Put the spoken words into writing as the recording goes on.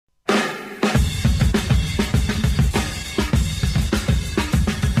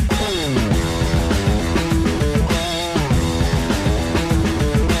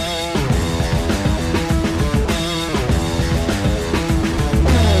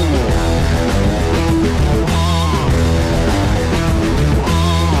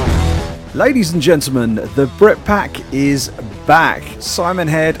Ladies and gentlemen, the Brit Pack is back. Simon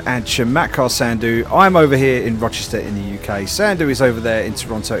Head and Chamatkar Sandhu. I'm over here in Rochester in the UK. Sandhu is over there in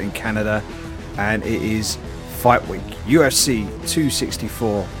Toronto in Canada. And it is fight week. UFC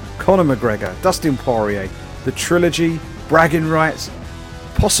 264. Conor McGregor, Dustin Poirier. The trilogy, bragging rights,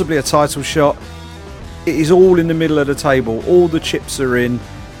 possibly a title shot. It is all in the middle of the table. All the chips are in.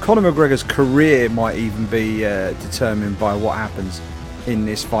 Conor McGregor's career might even be determined by what happens in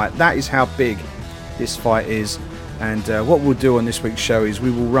this fight. That is how big this fight is. And what we'll do on this week's show is we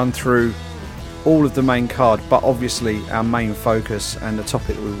will run through all of the main card, but obviously our main focus and the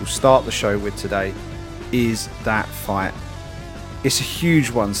topic that we will start the show with today is that fight. It's a huge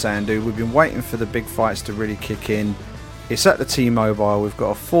one, Sandhu. We've been waiting for the big fights to really kick in. It's at the T-Mobile. We've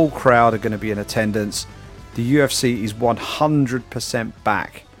got a full crowd are going to be in attendance. The UFC is 100%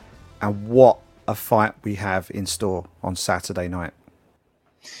 back. And what a fight we have in store on Saturday night.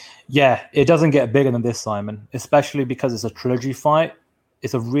 Yeah, it doesn't get bigger than this, Simon, especially because it's a trilogy fight.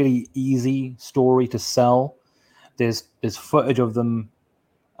 It's a really easy story to sell. There's footage of them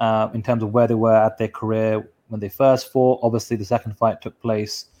in terms of where they were at their career when they first fought. Obviously, the second fight took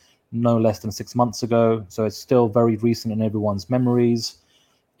place no less than 6 months ago, so it's still very recent in everyone's memories.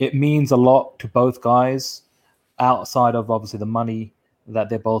 It means a lot to both guys, outside of obviously the money that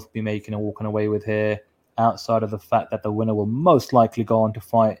they'll both be making and walking away with here, outside of the fact that the winner will most likely go on to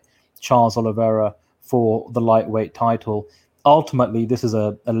fight Charles Oliveira for the lightweight title. Ultimately, this is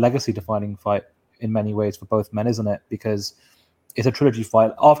a legacy-defining fight in many ways for both men, isn't it? Because it's a trilogy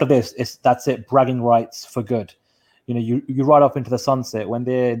fight. After this, that's it, bragging rights for good. You know, you ride off into the sunset when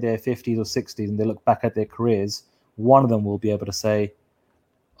they're in their 50s or 60s and they look back at their careers, one of them will be able to say,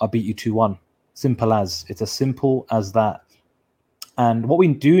 I beat you 2-1. Simple as. It's as simple as that. And what we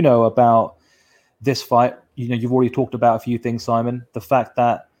do know about this fight, you know, you've already talked about a few things, Simon. The fact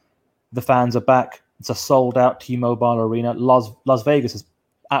that the fans are back. It's a sold-out T-Mobile Arena. Las Vegas is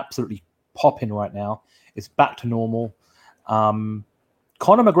absolutely popping right now. It's back to normal. Conor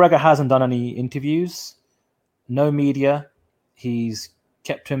McGregor hasn't done any interviews, no media. He's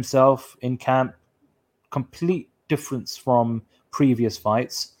kept to himself in camp. Complete difference from previous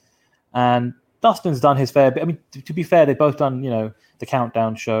fights. And Dustin's done his fair bit. I mean, to be fair, they've both done, you know, the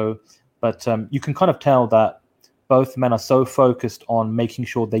countdown show. But you can kind of tell that both men are so focused on making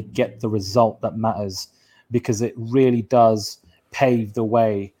sure they get the result that matters, because it really does pave the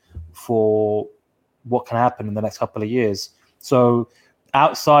way for what can happen in the next couple of years. So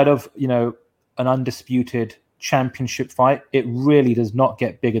outside of, you know, an undisputed championship fight, it really does not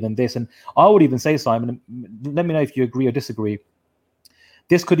get bigger than this. And I would even say, Simon, let me know if you agree or disagree,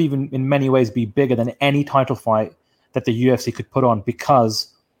 this could even in many ways be bigger than any title fight that the UFC could put on,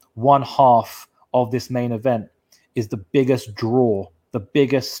 because one half of this main event is the biggest draw, the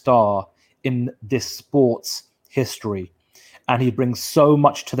biggest star in this sport's history. And he brings so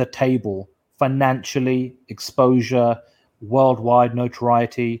much to the table, financially, exposure, worldwide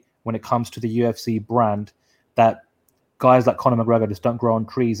notoriety when it comes to the UFC brand, that guys like Conor McGregor just don't grow on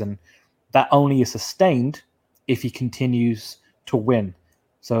trees. And that only is sustained if he continues to win.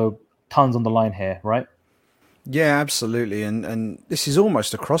 So tons on the line here, right? Yeah, absolutely, and this is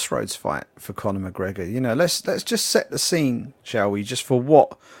almost a crossroads fight for Conor McGregor. You know, let's just set the scene, shall we, just for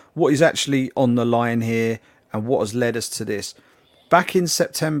what is actually on the line here and what has led us to this. Back in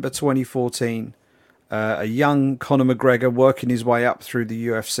September 2014, a young Conor McGregor working his way up through the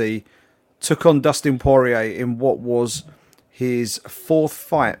UFC took on Dustin Poirier in what was his fourth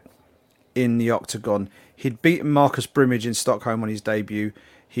fight in the octagon. He'd beaten Marcus Brimage in Stockholm on his debut.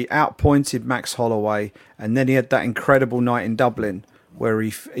 He outpointed Max Holloway, and then he had that incredible night in Dublin where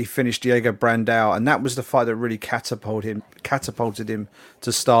he finished Diego Brandao, and that was the fight that really catapulted him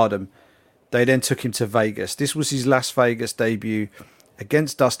to stardom. They then took him to Vegas. This was his Las Vegas debut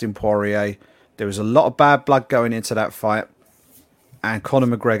against Dustin Poirier. There was a lot of bad blood going into that fight, and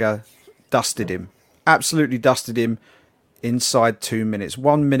Conor McGregor dusted him. Absolutely dusted him inside 2 minutes.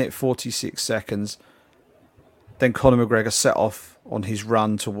 1 minute 46 seconds. Then Conor McGregor set off on his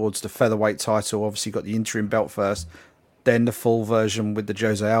run towards the featherweight title. Obviously got the interim belt first, then the full version with the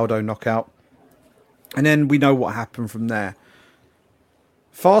Jose Aldo knockout. And then we know what happened from there.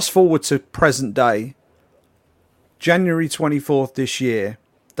 Fast forward to present day, January 24th this year,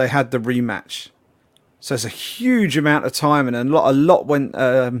 they had the rematch. So it's a huge amount of time, and a lot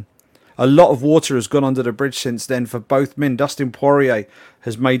of water has gone under the bridge since then for both men. Dustin Poirier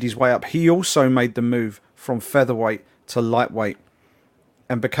has made his way up. He also made the move from featherweight to lightweight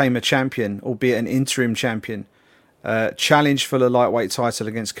and became a champion, albeit an interim champion. Challenged for the lightweight title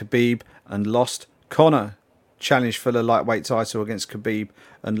against Khabib and lost. Conor challenged for the lightweight title against Khabib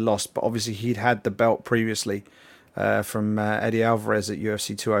and lost. But obviously he'd had the belt previously from Eddie Alvarez at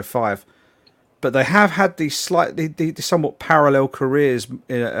UFC 205. But they have had these somewhat parallel careers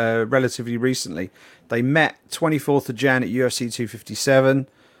relatively recently. They met 24th of Jan at UFC 257.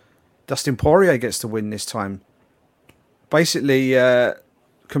 Dustin Poirier gets the win this time. Basically,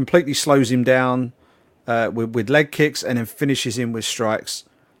 completely slows him down with leg kicks and then finishes him with strikes.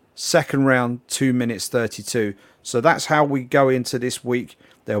 Second round, 2 minutes 32. So that's how we go into this week.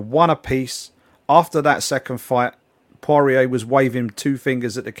 They're one apiece. After that second fight, Poirier was waving two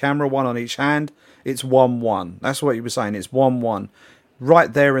fingers at the camera, one on each hand. It's 1-1. That's what he was saying. It's 1-1.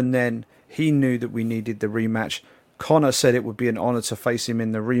 Right there and then, he knew that we needed the rematch. Conor said it would be an honour to face him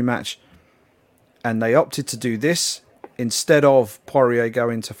in the rematch. And they opted to do this instead of Poirier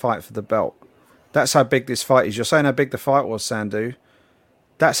going to fight for the belt. That's how big this fight is. You're saying how big the fight was, Sandu.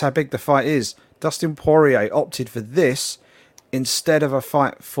 That's how big the fight is. Dustin Poirier opted for this instead of a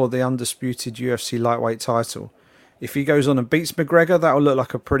fight for the undisputed UFC lightweight title. If he goes on and beats McGregor, that will look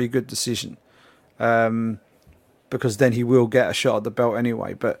like a pretty good decision. Because then he will get a shot at the belt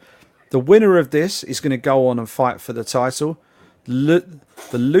anyway. But the winner of this is going to go on and fight for the title. The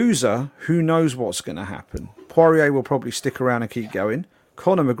loser, who knows what's going to happen? Poirier will probably stick around and keep going.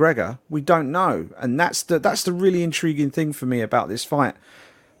 Conor McGregor, we don't know. And that's the really intriguing thing for me about this fight.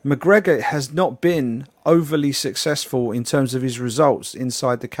 McGregor has not been overly successful in terms of his results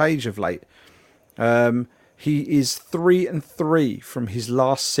inside the cage of late. He is 3-3 from his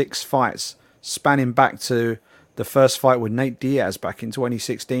last 6 fights, spanning back to the first fight with Nate Diaz back in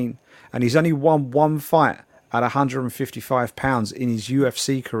 2016. And he's only won one fight at 155 pounds in his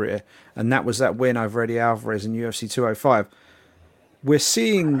UFC career. And that was that win over Eddie Alvarez in UFC 205. We're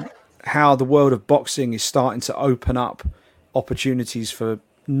seeing how the world of boxing is starting to open up opportunities for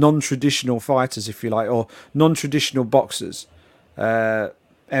non-traditional fighters, if you like, or non-traditional boxers.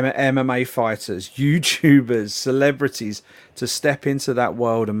 MMA fighters, YouTubers, celebrities to step into that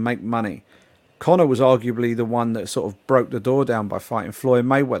world and make money. Conor was arguably the one that sort of broke the door down by fighting Floyd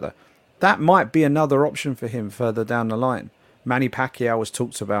Mayweather. That might be another option for him further down the line. Manny Pacquiao was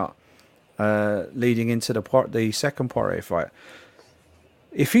talked about leading into the second Poirier fight.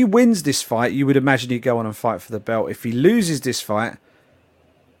 If he wins this fight, you would imagine he'd go on and fight for the belt. If he loses this fight,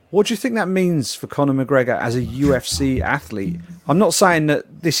 what do you think that means for Conor McGregor as a UFC athlete? I'm not saying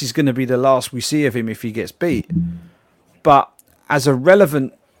that this is going to be the last we see of him if he gets beat, but as a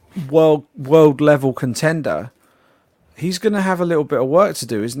relevant world level contender, he's going to have a little bit of work to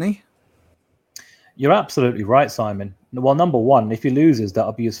do, isn't he? You're absolutely right, Simon. Well, number one, if he loses,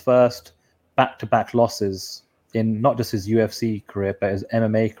 that'll be his first back-to-back losses in not just his UFC career, but his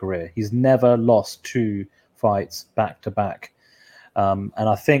MMA career. He's never lost 2 fights back-to-back. And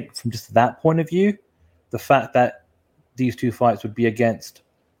I think from just that point of view, the fact that these 2 fights would be against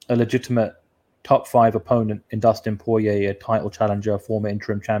a legitimate top 5 opponent in Dustin Poirier, a title challenger, former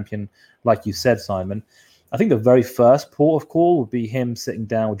interim champion, like you said, Simon, I think the very first port of call would be him sitting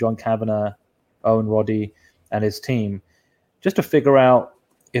down with John Kavanagh, Owen Roddy, and his team, just to figure out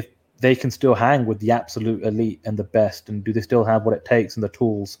if they can still hang with the absolute elite and the best, and do they still have what it takes and the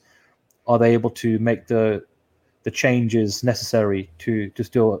tools? Are they able to make the changes necessary to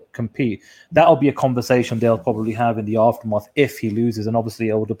still compete? That'll be a conversation they'll probably have in the aftermath if he loses, and obviously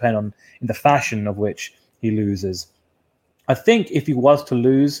it will depend on in the fashion of which he loses. I think if he was to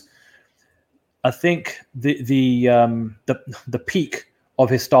lose, I think the peak of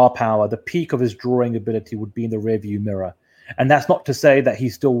his star power, the peak of his drawing ability would be in the rearview mirror. And that's not to say that he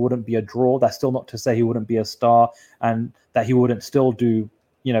still wouldn't be a draw. That's still not to say he wouldn't be a star and that he wouldn't still do,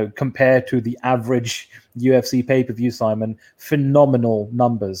 compared to the average UFC pay-per-view, Simon, phenomenal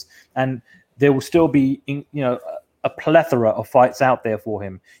numbers. And there will still be, a plethora of fights out there for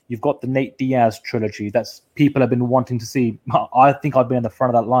him. You've got the Nate Diaz trilogy. That's people have been wanting to see. I think I've been in the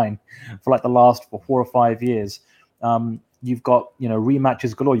front of that line for like the last 4 or 5 years. You've got,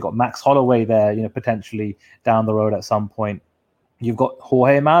 rematches galore. You've got Max Holloway there, potentially down the road at some point. You've got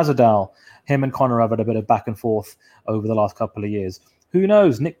Jorge Masvidal. Him and Conor have had a bit of back and forth over the last couple of years. Who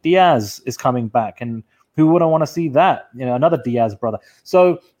knows? Nick Diaz is coming back, and who wouldn't want to see that? Another Diaz brother.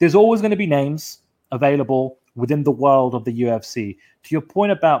 So there's always going to be names available within the world of the UFC. To your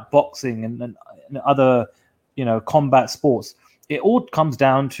point about boxing and other, combat sports, it all comes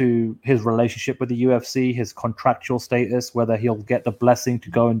down to his relationship with the UFC, his contractual status, whether he'll get the blessing to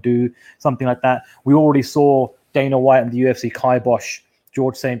go and do something like that. We already saw Dana White and the UFC kibosh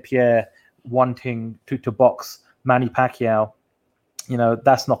George St. Pierre wanting to box Manny Pacquiao.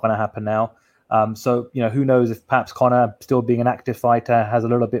 That's not going to happen now. So, who knows if perhaps Conor, still being an active fighter, has a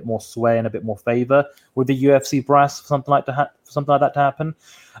little bit more sway and a bit more favor with the UFC brass for something like that to happen.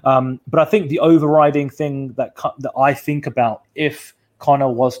 But I think the overriding thing that I think about if Conor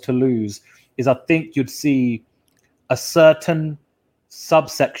was to lose is I think you'd see a certain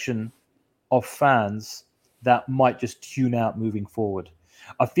subsection of fans that might just tune out moving forward.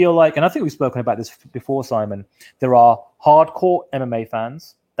 I feel like, and I think we've spoken about this before, Simon, there are hardcore MMA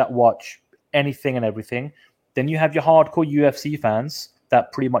fans that watch anything and everything. Then you have your hardcore UFC fans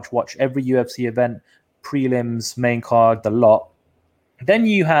that pretty much watch every UFC event, prelims, main card, the lot. Then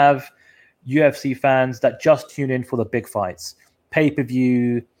you have UFC fans that just tune in for the big fights,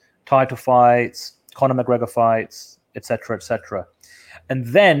 pay-per-view, title fights, Conor McGregor fights, etc., etc. And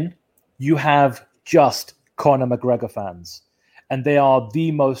then you have just Conor McGregor fans. And they are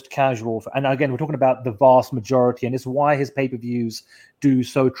the most casual. And again, we're talking about the vast majority. And it's why his pay-per-views do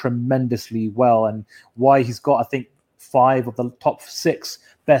so tremendously well. And why he's got, I think, 5 of the top 6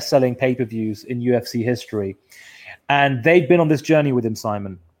 best-selling pay-per-views in UFC history. And they've been on this journey with him,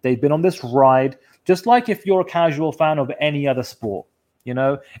 Simon. They've been on this ride, just like if you're a casual fan of any other sport.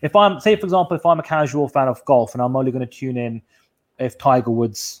 If I'm, say, for example, if I'm a casual fan of golf and I'm only going to tune in if Tiger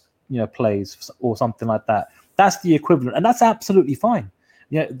Woods, plays or something like that. That's the equivalent, and that's absolutely fine.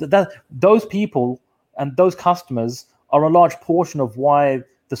 Those people and those customers are a large portion of why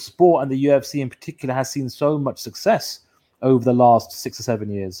the sport and the UFC in particular has seen so much success over the last 6 or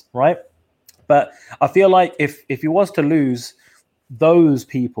 7 years, right? But I feel like if he was to lose, those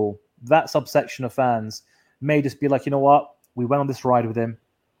people, that subsection of fans, may just be like, you know what, we went on this ride with him.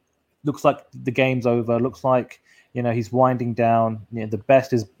 Looks like the game's over. Looks like he's winding down. The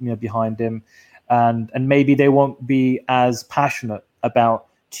best is behind him. And maybe they won't be as passionate about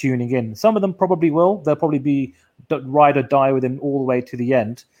tuning in. Some of them probably will. They'll probably be ride or die with him all the way to the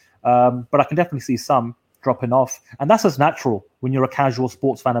end. But I can definitely see some dropping off. And that's just natural when you're a casual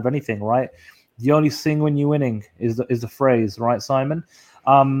sports fan of anything, right? You only sing when you're winning is the phrase, right, Simon?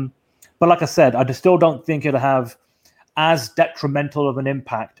 But like I said, I still don't think it'll have as detrimental of an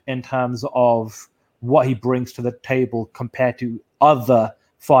impact in terms of what he brings to the table compared to other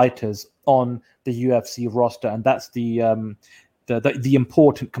fighters on the UFC roster. And that's the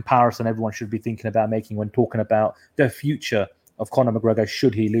important comparison everyone should be thinking about making when talking about the future of Conor McGregor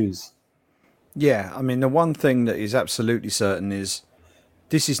should he lose. Yeah, I mean, the one thing that is absolutely certain is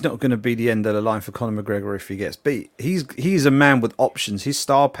this is not going to be the end of the line for Conor McGregor if he gets beat. He's a man with options. His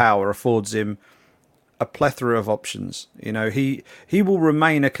star power affords him a plethora of options. He will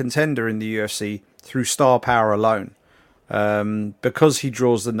remain a contender in the UFC through star power alone. Because he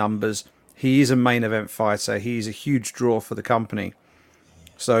draws the numbers, he is a main event fighter. He is a huge draw for the company.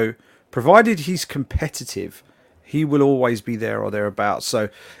 So, provided he's competitive, he will always be there or thereabouts. So,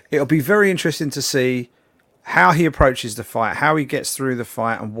 it'll be very interesting to see how he approaches the fight, how he gets through the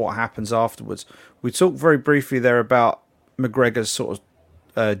fight, and what happens afterwards. We talked very briefly there about McGregor's sort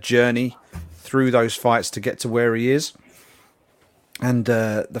of journey through those fights to get to where he is, and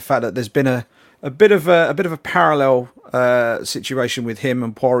the fact that there's been a bit of a parallel situation with him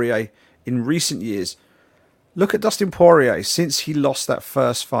and Poirier in recent years. Look at Dustin Poirier since he lost that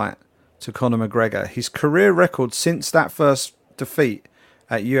first fight to Conor McGregor. His career record since that first defeat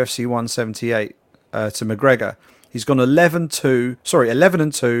at UFC 178 to McGregor, he's gone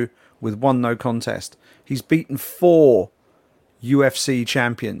 11-2 with 1 no contest. He's beaten 4 UFC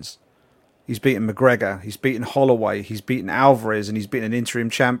champions. He's beaten McGregor, he's beaten Holloway, he's beaten Alvarez, and he's beaten an interim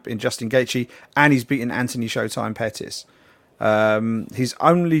champ in Justin Gaethje, and he's beaten Anthony Showtime Pettis. His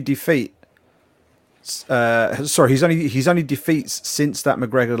only defeat, his only defeats since that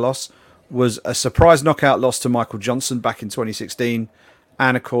McGregor loss was a surprise knockout loss to Michael Johnson back in 2016,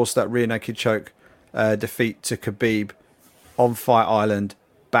 and of course that rear naked choke defeat to Khabib on Fight Island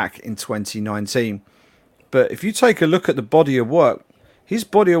back in 2019. But if you take a look at the body of work, his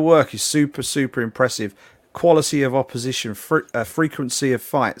body of work is super, super impressive. Quality of opposition, frequency of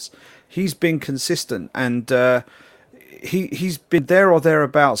fights. He's been consistent, and he's been there or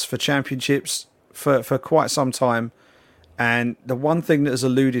thereabouts for championships for quite some time. And the one thing that has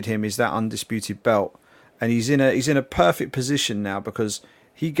eluded him is that undisputed belt. And he's in a perfect position now because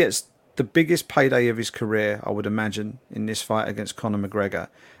he gets the biggest payday of his career, I would imagine, in this fight against Conor McGregor.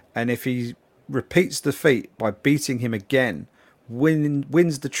 And if he repeats the feat by beating him again,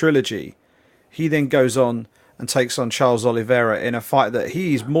 wins the trilogy, he then goes on and takes on Charles Oliveira in a fight that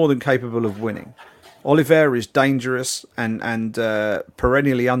he is more than capable of winning. Oliveira is dangerous and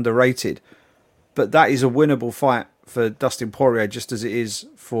perennially underrated, but that is a winnable fight for Dustin Poirier just as it is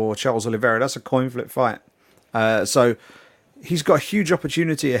for Charles Oliveira. That's a coin flip fight. So he's got a huge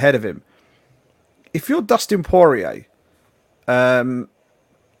opportunity ahead of him. if you're Dustin Poirier, how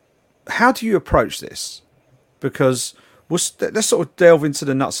do you approach this? Because let's sort of delve into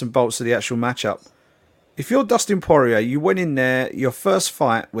the nuts and bolts of the actual matchup. If you're Dustin Poirier, you went in there, your first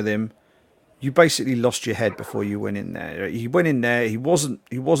fight with him, you basically lost your head before you went in there. He went in there, he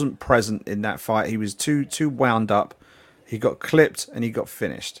wasn't present in that fight. He was too wound up. He got clipped and he got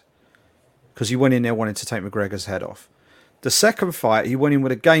finished because he went in there wanting to take McGregor's head off. The second fight, he went in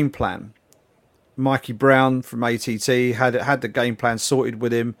with a game plan. Mikey Brown from ATT had the game plan sorted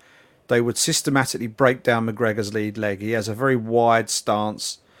with him. They would systematically break down McGregor's lead leg. He has a very wide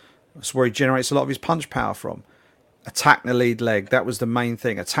stance. That's where he generates a lot of his punch power from. Attack the lead leg. That was the main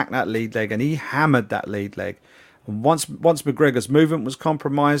thing. Attack that lead leg. And he hammered that lead leg. And once McGregor's movement was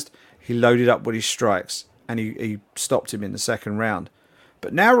compromised, he loaded up with his strikes. And he stopped him in the second round.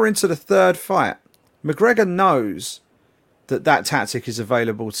 But now we're into the third fight. McGregor knows that tactic is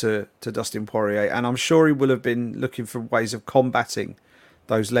available to Dustin Poirier. And I'm sure he will have been looking for ways of combating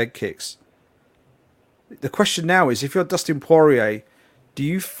those leg kicks. The question now is, if you're Dustin Poirier, do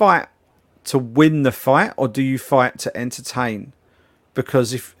you fight to win the fight or do you fight to entertain?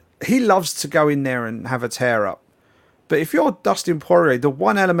 Because if he loves to go in there and have a tear up, but if you're Dustin Poirier, the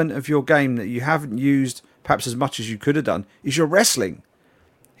one element of your game that you haven't used perhaps as much as you could have done is your wrestling.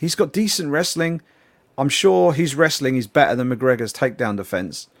 He's got decent wrestling. I'm sure his wrestling is better than McGregor's takedown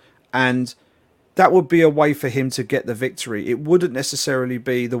defense, and that would be a way for him to get the victory. It wouldn't necessarily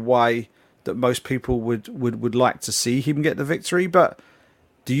be the way that most people would like to see him get the victory, but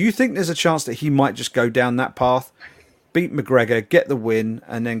do you think there's a chance that he might just go down that path, beat McGregor, get the win,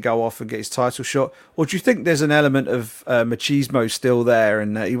 and then go off and get his title shot? Or do you think there's an element of machismo still there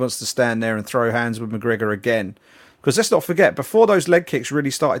and he wants to stand there and throw hands with McGregor again? Because let's not forget, before those leg kicks really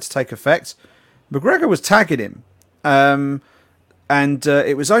started to take effect, McGregor was tagging him. And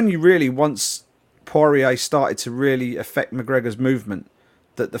it was only really once Poirier started to really affect McGregor's movement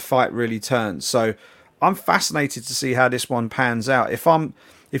that the fight really turned. So I'm fascinated to see how this one pans out.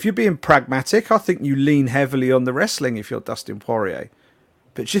 If you're being pragmatic, I think you lean heavily on the wrestling if you're Dustin Poirier.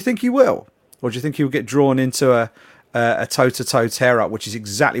 But do you think he will? Or do you think he'll get drawn into a toe-to-toe tear-up, which is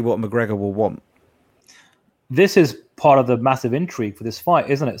exactly what McGregor will want? This is part of the massive intrigue for this fight,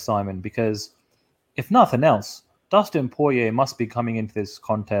 isn't it, Simon? Because if nothing else, Dustin Poirier must be coming into this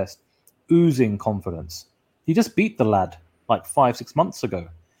contest oozing confidence. He just beat the lad like 5-6 months ago.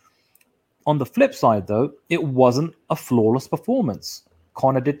 On the flip side, though, it wasn't a flawless performance.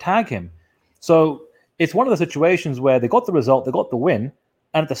 Conor did tag him. So it's one of the situations where they got the result, they got the win,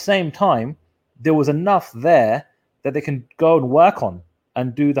 and at the same time, there was enough there that they can go and work on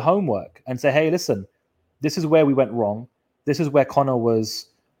and do the homework and say, hey, listen, this is where we went wrong. This is where Conor was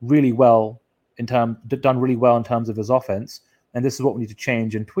really well done really well in terms of his offense, and this is what we need to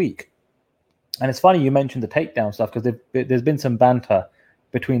change and tweak. And it's funny you mentioned the takedown stuff because there's been some banter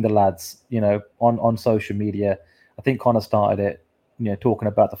between the lads, on social media. I think Conor started it, talking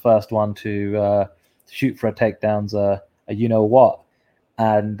about the first one to shoot for a takedown's a you-know-what.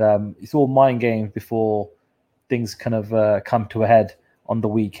 And it's all mind games before things kind of come to a head on the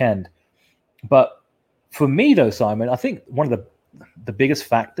weekend. But for me, though, Simon, I think one of the biggest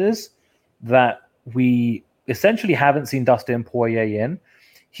factors that we essentially haven't seen Dustin Poirier in,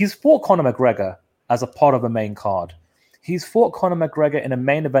 he's fought Conor McGregor as a part of a main card. He's fought Conor McGregor in a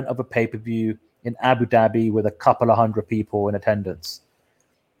main event of a pay-per-view in Abu Dhabi with a couple of hundred people in attendance.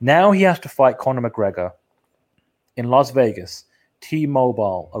 Now he has to fight Conor McGregor in Las Vegas,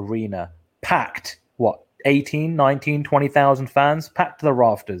 T-Mobile Arena, packed, 18, 19, 20,000 fans, packed to the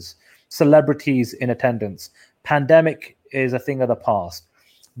rafters, celebrities in attendance. Pandemic is a thing of the past.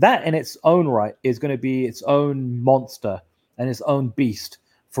 That in its own right is going to be its own monster and its own beast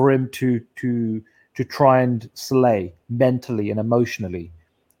for him to try and slay mentally and emotionally,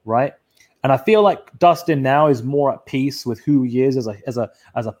 right? And I feel like Dustin now is more at peace with who he is as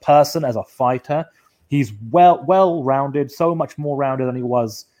a person, as a fighter. He's well rounded, so much more rounded than he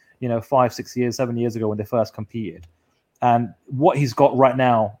was, 5, 6 years, 7 years ago when they first competed. And what he's got right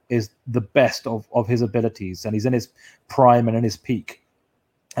now is the best of his abilities, and he's in his prime and in his peak.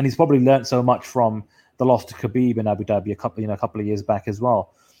 And he's probably learned so much from the loss to Khabib in Abu Dhabi a couple of years back as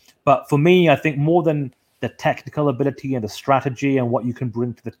well. But for me, I think more than the technical ability and the strategy and what you can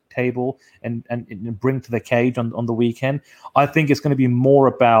bring to the table and bring to the cage on the weekend, I think it's going to be more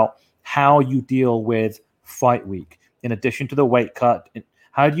about how you deal with fight week. In addition to the weight cut,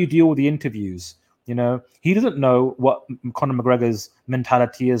 how do you deal with the interviews? He doesn't know what Conor McGregor's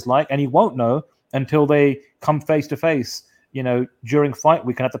mentality is like, and he won't know until they come face to face, during fight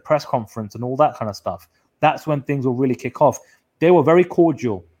week and at the press conference and all that kind of stuff. That's when things will really kick off. They were very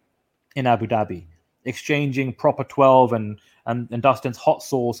cordial in Abu Dhabi. exchanging proper 12 and Dustin's hot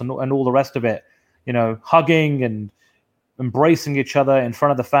sauce and all the rest of it, hugging and embracing each other in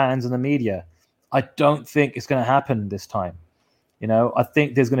front of the fans and the media. I don't think it's going to happen this time. I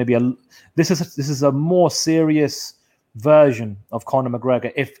think there's going to be this is a more serious version of Conor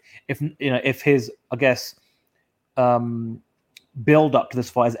McGregor if his, I guess, build up to this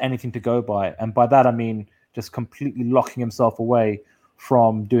fight is anything to go by. And by that I mean just completely locking himself away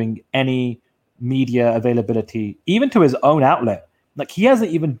from doing any media availability, even to his own outlet. Like, he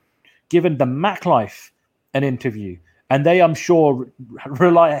hasn't even given the Mac Life an interview, and they, I'm sure,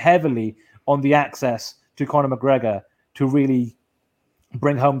 rely heavily on the access to Conor McGregor to really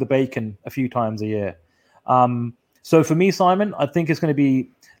bring home the bacon a few times a year. So for me, Simon, I think it's going to be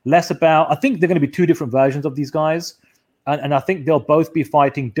less about, I think they're going to be two different versions of these guys. And I think they'll both be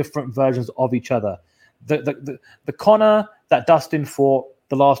fighting different versions of each other. The Conor that Dustin fought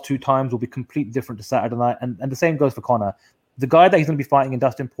the last two times will be completely different to Saturday night. And the same goes for Conor. The guy that he's going to be fighting in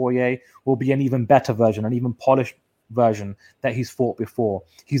Dustin Poirier will be an even better version, an even polished version that he's fought before.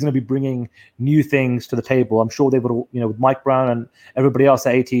 He's going to be bringing new things to the table. I'm sure they would, with Mike Brown and everybody else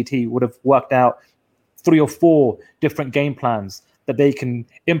at ATT would have worked out 3 or 4 different game plans that they can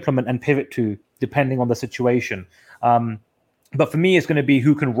implement and pivot to depending on the situation. But for me, it's going to be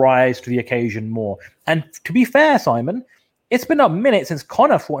who can rise to the occasion more. And to be fair, Simon, it's been a minute since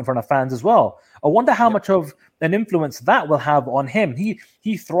Conor fought in front of fans as well. I wonder how much of an influence that will have on him.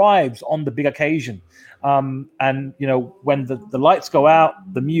 He thrives on the big occasion. And, when the lights go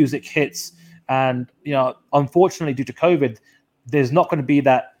out, the music hits. And, unfortunately, due to COVID, there's not going to be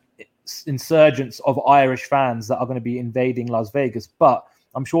that insurgence of Irish fans that are going to be invading Las Vegas. But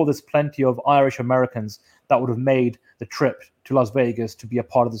I'm sure there's plenty of Irish Americans that would have made the trip to Las Vegas to be a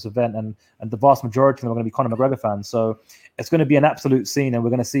part of this event. And the vast majority of them are going to be Conor McGregor fans. So it's going to be an absolute scene, and we're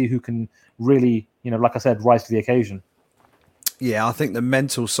going to see who can really, like I said, rise to the occasion. Yeah, I think the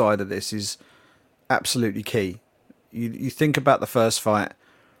mental side of this is absolutely key. You think about the first fight,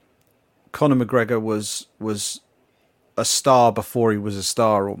 Conor McGregor was a star before he was a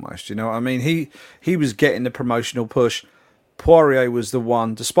star almost. You know what I mean? He was getting the promotional push. Poirier was the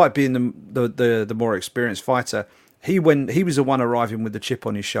one, despite being the more experienced fighter, he was the one arriving with the chip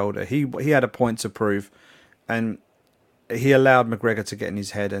on his shoulder. He had a point to prove, and he allowed McGregor to get in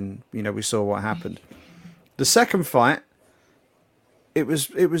his head, and we saw what happened. The second fight, it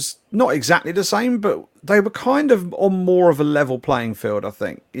was not exactly the same, but they were kind of on more of a level playing field, I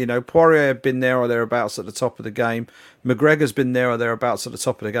think. Poirier had been there or thereabouts at the top of the game. McGregor's been there or thereabouts at the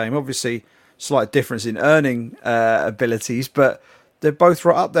top of the game. Obviously, slight difference in earning abilities, but they're both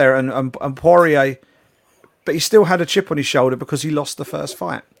right up there. And Poirier, but he still had a chip on his shoulder because he lost the first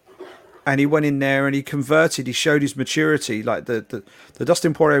fight. And he went in there and he converted. He showed his maturity. Like the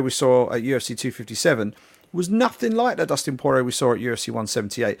Dustin Poirier we saw at UFC 257 was nothing like the Dustin Poirier we saw at UFC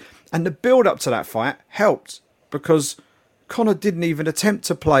 178. And the build-up to that fight helped because Conor didn't even attempt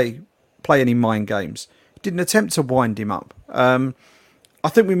to play any mind games. Didn't attempt to wind him up. I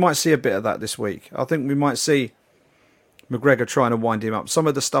think we might see a bit of that this week. I think we might see McGregor trying to wind him up. Some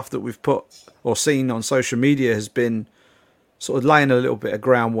of the stuff that we've put or seen on social media has been sort of laying a little bit of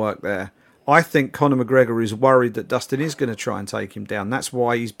groundwork there. I think Conor McGregor is worried that Dustin is going to try and take him down. That's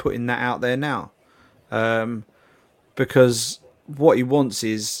why he's putting that out there now. Because what he wants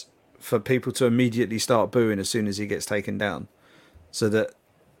is for people to immediately start booing as soon as he gets taken down. So that,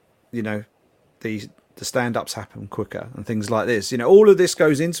 the stand-ups happen quicker and things like this. All of this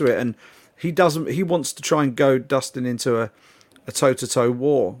goes into it, and he wants to try and go Dustin into a toe-to-toe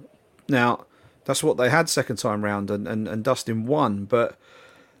war. Now, that's what they had second time round, and Dustin won. But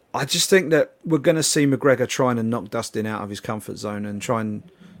I just think that we're going to see McGregor trying to knock Dustin out of his comfort zone and try and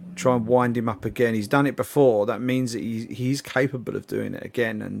wind him up again. He's done it before. That means that he's capable of doing it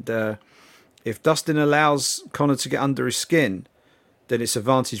again. And if Dustin allows Conor to get under his skin, then it's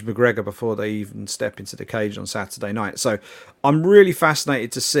advantage McGregor before they even step into the cage on Saturday night. So I'm really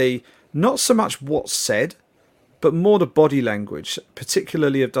fascinated to see not so much what's said, but more the body language,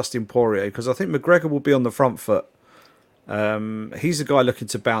 particularly of Dustin Poirier, because I think McGregor will be on the front foot. He's a guy looking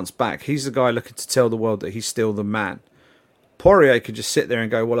to bounce back. He's a guy looking to tell the world that he's still the man. Poirier could just sit there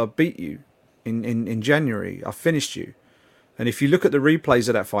and go, well, I beat you in January. I finished you. And if you look at the replays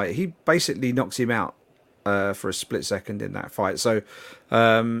of that fight, he basically knocks him out for a split second in that fight. So,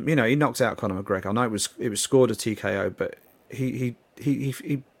 he knocked out Conor McGregor. I know it was scored a TKO, but he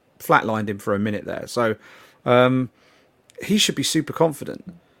flatlined him for a minute there. So he should be super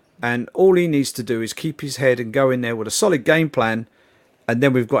confident. And all he needs to do is keep his head and go in there with a solid game plan. And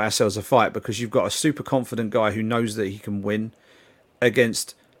then we've got ourselves a fight, because you've got a super confident guy who knows that he can win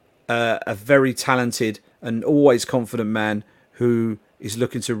against a very talented and always confident man who is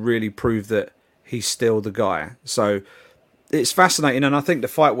looking to really prove that he's still the guy. So it's fascinating, and I think the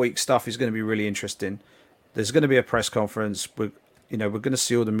fight week stuff is going to be really interesting. There's going to be a press conference. We're going to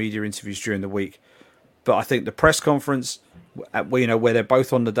see all the media interviews during the week, but I think the press conference, where they're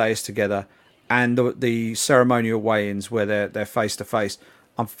both on the dais together, and the ceremonial weigh-ins where they're face to face.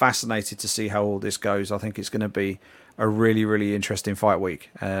 I'm fascinated to see how all this goes. I think it's going to be a really, really interesting fight week.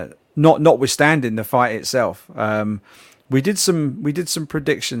 Notwithstanding the fight itself, we did some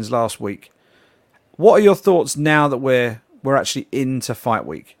predictions last week. What are your thoughts now that we're actually into fight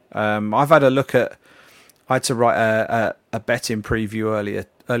week? I've had a look at. I had to write a betting preview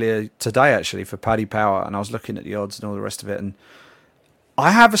earlier today actually for Paddy Power, and I was looking at the odds and all the rest of it, and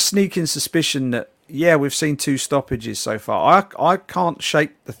I have a sneaking suspicion that we've seen 2 stoppages so far. I can't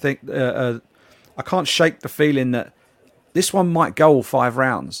shake the thing. I can't shake the feeling that this one might go all 5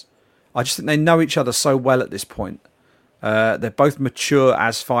 rounds. I just think they know each other so well at this point. They're both mature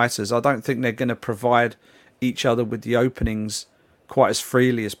as fighters. I don't think they're going to provide each other with the openings quite as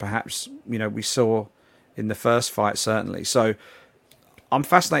freely as perhaps we saw in the first fight, certainly. So I'm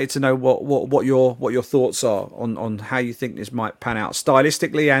fascinated to know what your thoughts are on how you think this might pan out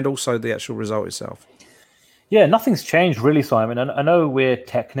stylistically and also the actual result itself. Yeah, nothing's changed really, Simon. And I know we're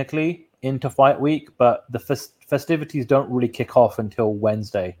technically into fight week, but the festivities don't really kick off until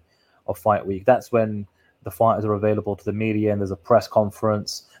Wednesday of fight week. That's when the fighters are available to the media, and there's a press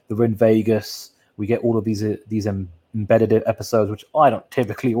conference. They're in Vegas. We get all of these embedded episodes, which I don't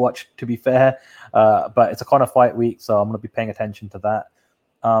typically watch, to be fair, but it's a kind of fight week, so I'm going to be paying attention to that.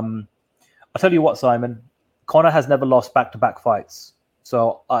 I'll tell you what, Simon, Conor has never lost back-to-back fights,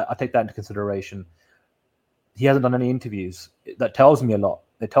 so I take that into consideration. He hasn't done any interviews. That tells me a lot.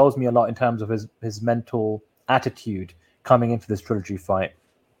 It tells me a lot in terms of his mental attitude coming into this trilogy fight.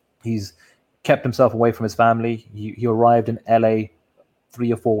 He's kept himself away from his family. He arrived in LA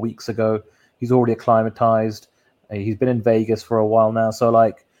 3 or 4 weeks ago. He's already acclimatized. He's been in Vegas for a while now. So,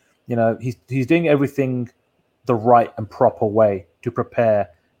 he's doing everything the right and proper way to prepare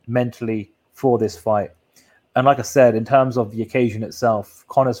mentally for this fight. And like I said, in terms of the occasion itself,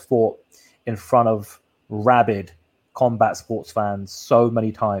 Conor's fought in front of rabid combat sports fans so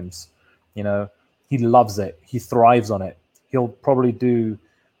many times. He loves it. He thrives on it. He'll probably do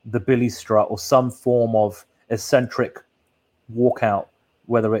the Billy strut or some form of eccentric walkout,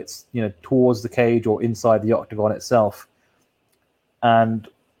 whether it's towards the cage or inside the octagon itself. And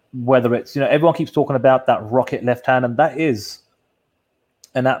whether it's everyone keeps talking about that rocket left hand, and that is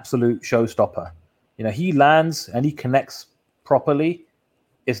an absolute showstopper. He lands and he connects properly.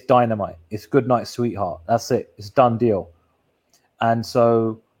 It's dynamite. It's good night, sweetheart. That's it. It's done deal. And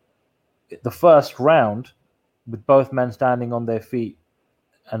so the first round, with both men standing on their feet,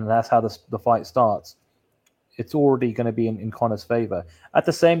 and that's how the fight starts, it's already going to be in Conor's favor. At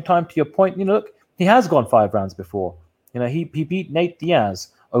the same time, to your point, look, he has gone 5 rounds before. He beat Nate Diaz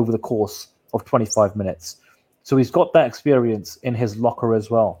over the course of 25 minutes. So he's got that experience in his locker as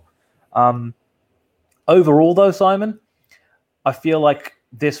well. Overall, though, Simon, I feel like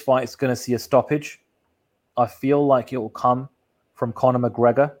this fight is going to see a stoppage. I feel like it will come from Conor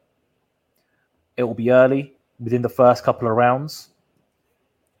McGregor. It will be early, within the first couple of rounds.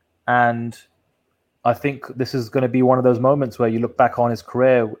 And I think this is going to be one of those moments where you look back on his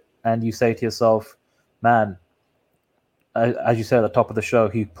career and you say to yourself, man, as you said at the top of the show,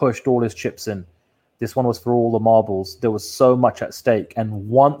 he pushed all his chips in. This one was for all the marbles. There was so much at stake. And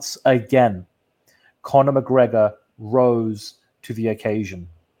once again, Conor McGregor rose to the occasion.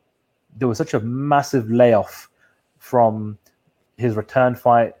 There was such a massive layoff from his return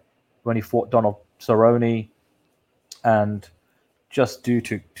fight when he fought Donald Cerrone, and just due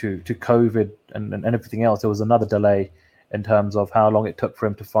to COVID and everything else, there was another delay in terms of how long it took for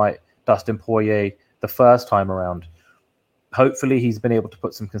him to fight Dustin Poirier the first time around. Hopefully he's been able to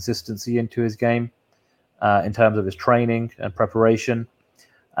put some consistency into his game in terms of his training and preparation.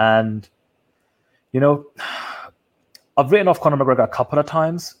 And, I've written off Conor McGregor a couple of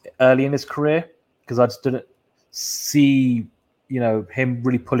times early in his career because I just didn't see, him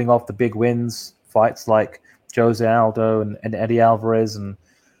really pulling off the big wins, fights like Jose Aldo and Eddie Alvarez. And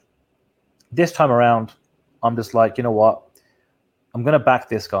this time around, I'm just like, you know what? I'm going to back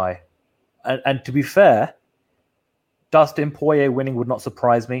this guy. And to be fair, Dustin Poirier winning would not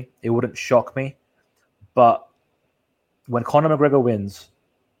surprise me. It wouldn't shock me. But when Conor McGregor wins,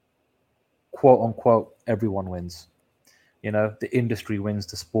 quote unquote, everyone wins. The industry wins,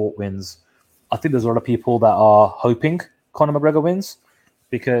 the sport wins. I think there's a lot of people that are hoping Conor McGregor wins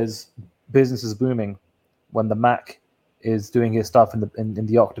because business is booming when the Mac is doing his stuff in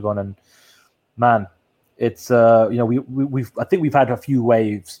the octagon, and man, it's we've I think we've had a few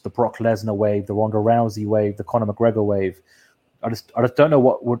waves: the Brock Lesnar wave, the Ronda Rousey wave, the Conor McGregor wave. I just don't know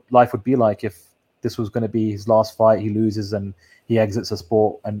what life would be like if this was going to be his last fight. He loses and he exits the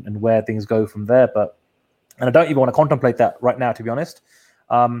sport, and where things go from there. And I don't even want to contemplate that right now, to be honest.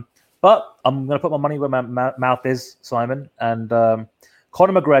 But I'm going to put my money where my mouth is, Simon. And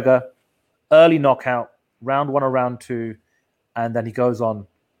Conor McGregor, early knockout, round 1 or round 2, and then he goes on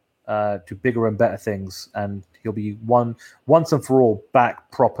to bigger and better things, and he'll be once and for all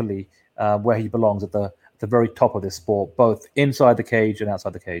back properly where he belongs at the very top of this sport, both inside the cage and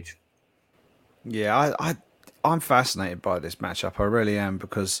outside the cage. Yeah, I'm fascinated by this matchup. I really am,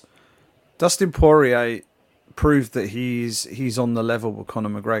 because Dustin Poirier proved that he's on the level with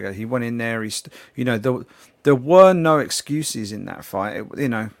Conor McGregor. He went in there. There were no excuses in that fight.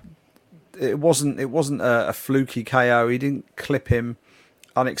 It wasn't a fluky KO. He didn't clip him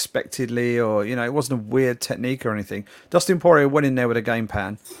unexpectedly, or it wasn't a weird technique or anything. Dustin Poirier went in there with a game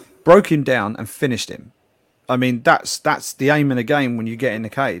plan, broke him down, and finished him. I mean, that's the aim in a game when you get in the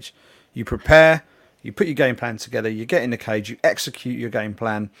cage. You prepare, you put your game plan together, you get in the cage, you execute your game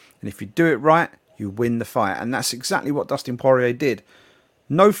plan, and if you do it right, you win the fight. And that's exactly what Dustin Poirier did.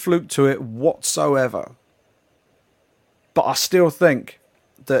 No fluke to it whatsoever. But I still think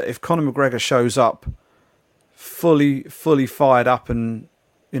that if Conor McGregor shows up fully fired up and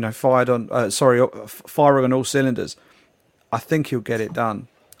firing on all cylinders, I think he'll get it done.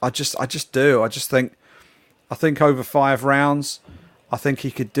 I just do. I think over 5 rounds, I think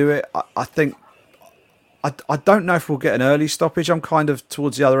he could do it. I don't know if we'll get an early stoppage. I'm kind of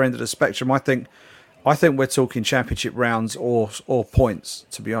towards the other end of the spectrum. I think we're talking championship rounds or points,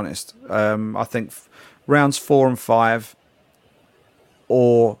 to be honest. I think rounds 4 and 5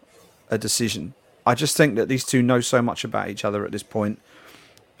 or a decision. I just think that these two know so much about each other at this point.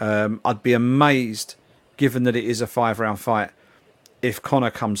 I'd be amazed, given that it is a 5-round fight, if Conor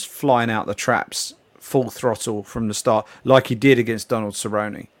comes flying out the traps full throttle from the start, like he did against Donald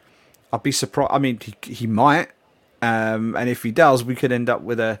Cerrone. I'd be surprised. I mean, he might, and if he does, we could end up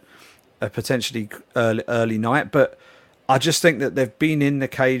with a potentially early night. But I just think that they've been in the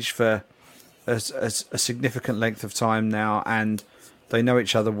cage for a significant length of time now, and they know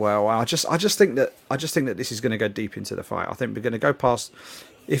each other well. I just think that this is going to go deep into the fight. I think we're going to go past.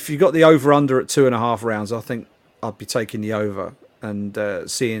 If you got the over under at 2.5 rounds, I think I'd be taking the over and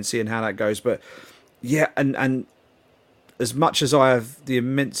seeing how that goes. But yeah, and as much as I have an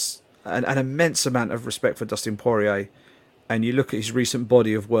immense amount of respect for Dustin Poirier, and you look at his recent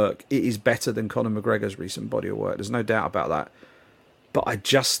body of work, it is better than Conor McGregor's recent body of work. There's no doubt about that. But I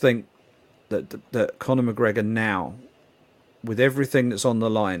just think that Conor McGregor now, with everything that's on the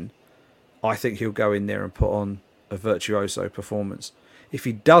line, I think he'll go in there and put on a virtuoso performance. If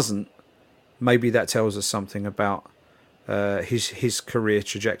he doesn't, maybe that tells us something about his career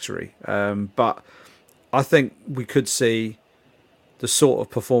trajectory. But I think we could see the sort of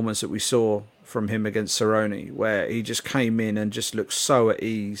performance that we saw from him against Cerrone, where he just came in and just looked so at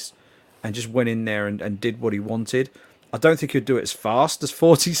ease and just went in there and did what he wanted. I don't think he'll do it as fast as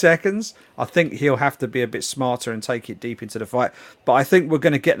 40 seconds. I think he'll have to be a bit smarter and take it deep into the fight. But I think we're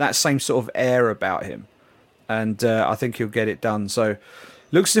going to get that same sort of air about him. And I think he'll get it done. So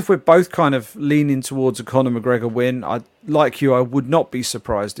looks as if we're both kind of leaning towards a Conor McGregor win. Like you, I would not be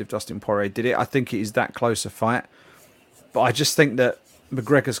surprised if Dustin Poirier did it. I think it is that close a fight. But I just think that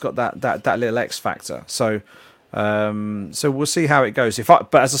McGregor's got that little X factor. So we'll see how it goes.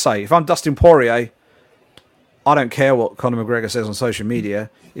 But as I say, if I'm Dustin Poirier, I don't care what Conor McGregor says on social media.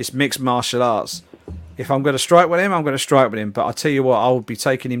 It's mixed martial arts. If I'm going to strike with him, I'm going to strike with him. But I tell you what, I will be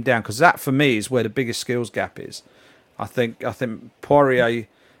taking him down, because that for me is where the biggest skills gap is. I think Poirier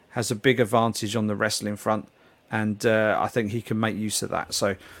has a big advantage on the wrestling front, and I think he can make use of that.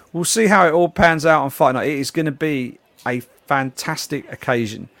 So we'll see how it all pans out on Fight Night. It is going to be a fantastic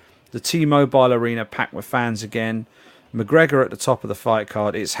occasion. The T-Mobile Arena packed with fans again. McGregor at the top of the fight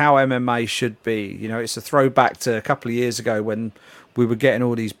card. It's how MMA should be. It's a throwback to a couple of years ago when we were getting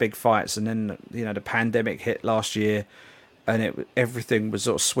all these big fights, and then the pandemic hit last year, and everything was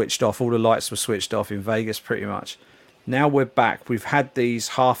sort of switched off. All the lights were switched off in Vegas, pretty much. Now we're back. We've had these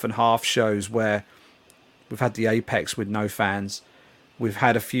half and half shows where we've had the Apex with no fans. We've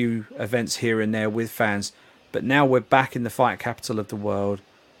had a few events here and there with fans, but now we're back in the fight capital of the world,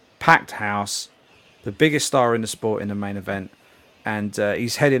 packed house. The biggest star in the sport in the main event, and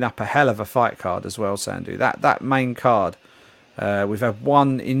he's heading up a hell of a fight card as well, Sandu. That main card, we've had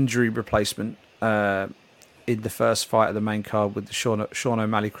one injury replacement in the first fight of the main card with the Sean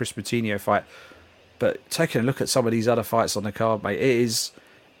O'Malley Chris Moutinho fight, But taking a look at some of these other fights on the card, mate, it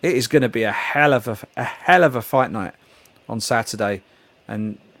is going to be a hell of a fight night on Saturday,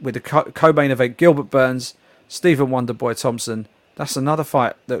 and with the co-main event, Gilbert Burns, Stephen Wonderboy Thompson. That's another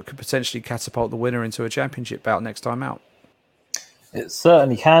fight that could potentially catapult the winner into a championship bout next time out. It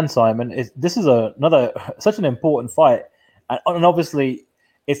certainly can, Simon. This is another such an important fight, and obviously,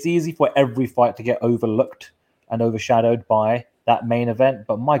 it's easy for every fight to get overlooked and overshadowed by that main event.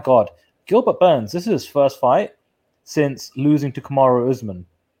 But my God, Gilbert Burns, this is his first fight since losing to Kamaru Usman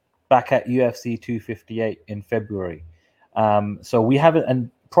back at UFC 258 in February. So we haven't, and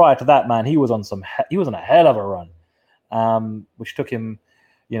prior to that, man, he was on a hell of a run, which took him,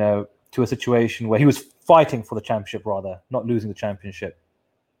 to a situation where he was fighting for the championship, rather, not losing the championship.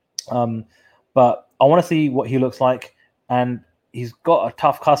 But I want to see what he looks like, and he's got a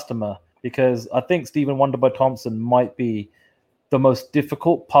tough customer, because I think Stephen Wonderboy Thompson might be the most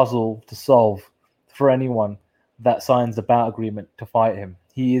difficult puzzle to solve for anyone that signs the bout agreement to fight him.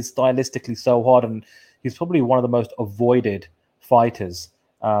 He is stylistically so hard, and he's probably one of the most avoided fighters.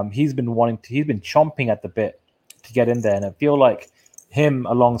 He's been chomping at the bit to get in there, and I feel like him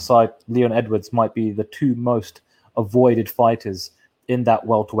alongside Leon Edwards might be the two most avoided fighters in that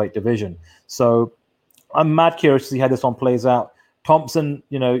welterweight division. So I'm mad curious to see how this one plays out. Thompson,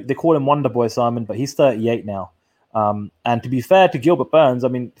 they call him Wonderboy, Simon, but he's 38 now. And to be fair to Gilbert Burns, I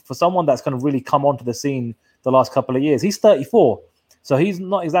mean, for someone that's kind of really come onto the scene the last couple of years, he's 34. So he's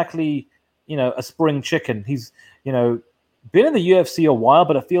not exactly, a spring chicken. He's, been in the UFC a while,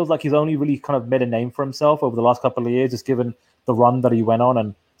 but it feels like he's only really kind of made a name for himself over the last couple of years, just given the run that he went on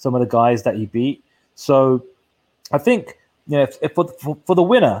and some of the guys that he beat. So I think, if for the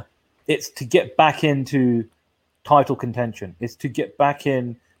winner, it's to get back into title contention. It's to get back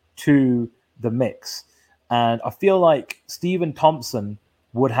into the mix. And I feel like Stephen Thompson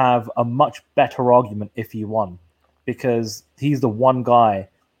would have a much better argument if he won, because he's the one guy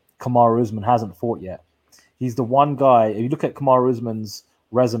Kamaru Usman hasn't fought yet. He's the one guy, if you look at Kamaru Usman's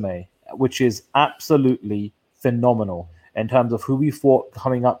resume, which is absolutely phenomenal in terms of who he fought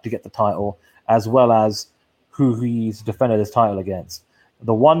coming up to get the title, as well as who he's defended his title against.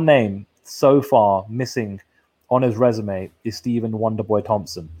 The one name so far missing on his resume is Stephen Wonderboy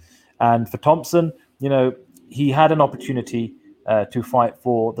Thompson. And for Thompson, he had an opportunity to fight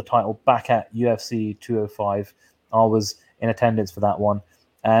for the title back at UFC 205. I was in attendance for that one.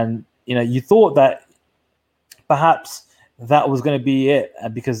 And, you thought that perhaps that was going to be it,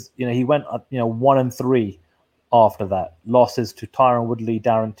 because, he went, 1-3 after that. Losses to Tyron Woodley,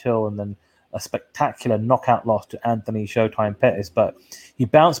 Darren Till, and then a spectacular knockout loss to Anthony Showtime Pettis. But he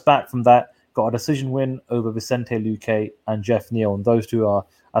bounced back from that, got a decision win over Vicente Luque and Jeff Neal, and those two are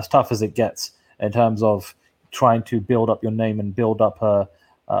as tough as it gets in terms of trying to build up your name and build up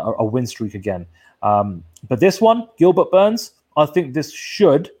a win streak again. But this one, Gilbert Burns, I think this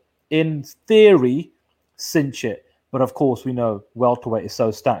should, in theory, cinch it. But of course, we know welterweight is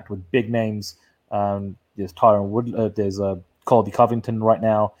so stacked with big names. There's Tyron Woodley, there's Colby Covington right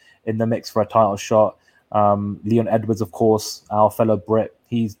now in the mix for a title shot. Leon Edwards, of course, our fellow Brit,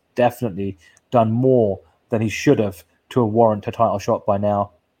 he's definitely done more than he should have to warrant a title shot by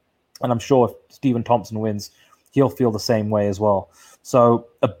now. And I'm sure if Stephen Thompson wins, he'll feel the same way as well. So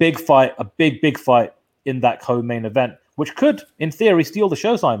a big fight, a big fight in that co-main event, which could, in theory, steal the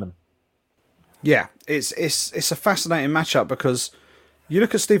show, Simon. Yeah, it's a fascinating matchup, because you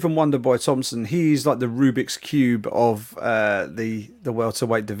look at Stephen Wonderboy Thompson, he's like the Rubik's Cube of the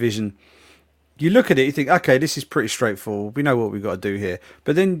welterweight division. You look at it, you think, okay, this is pretty straightforward. We know what we've got to do here.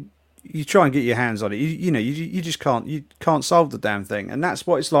 But then you try and get your hands on it. You just can't. You can't solve the damn thing. And that's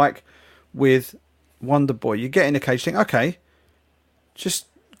what it's like with Wonderboy. You get in the cage, think, okay, just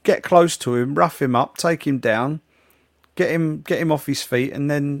get close to him, rough him up, take him down, get him off his feet, and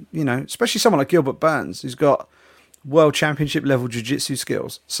then, especially someone like Gilbert Burns, who's got world championship level jiu-jitsu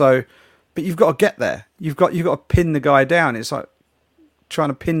skills. So, but you've got to get there. You've got to pin the guy down. It's like trying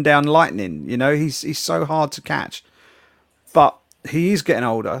to pin down lightning. He's so hard to catch. But he is getting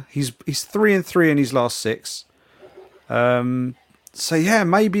older. He's 3-3 in his last 6. So yeah,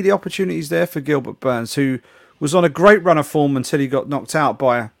 maybe the opportunity's there for Gilbert Burns, who was on a great run of form until he got knocked out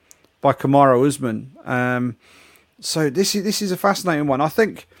by Kamaru Usman. So this is a fascinating one. I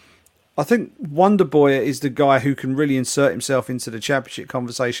think Wonderboy is the guy who can really insert himself into the championship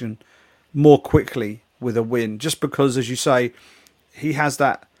conversation more quickly with a win, just because, as you say, he has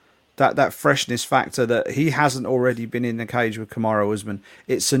that freshness factor that he hasn't already been in the cage with Kamaru Usman.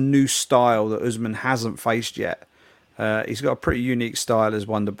 It's a new style that Usman hasn't faced yet. He's got a pretty unique style as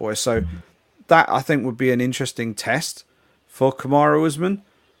Wonderboy. So that, I think, would be an interesting test for Kamaru Usman.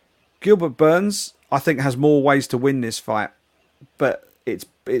 Gilbert Burns, I think has more ways to win this fight, but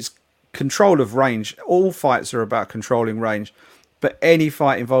it's control of range. All fights are about controlling range, but any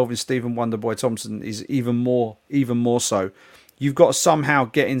fight involving Stephen Wonderboy Thompson is even more so. You've got to somehow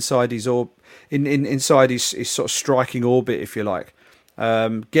get inside his inside his sort of striking orbit, if you like.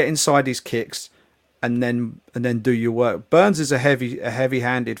 Get inside his kicks, and then do your work. Burns is a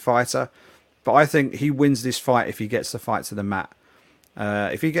heavy-handed fighter, but I think he wins this fight if he gets the fight to the mat.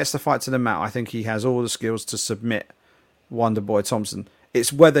 If he gets the fight to the mat, I think he has all the skills to submit Wonderboy Thompson.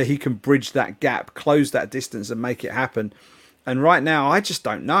 It's whether he can bridge that gap, close that distance, and make it happen. And right now, I just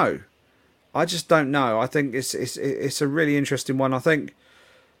don't know. I think it's a really interesting one. I think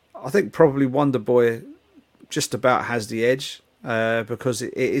probably Wonderboy just about has the edge because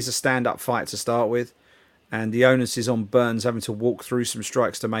it is a stand-up fight to start with, and the onus is on Burns having to walk through some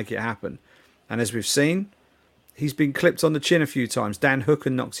strikes to make it happen. And as we've seen, he's been clipped on the chin a few times. Dan Hooker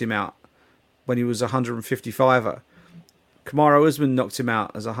knocked him out when he was a 155er. Kamaru Usman knocked him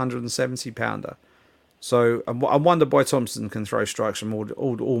out as a 170-pounder. So, and Wonderboy Thompson can throw strikes from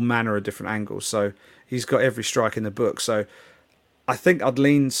all manner of different angles. So he's got every strike in the book. So I think I'd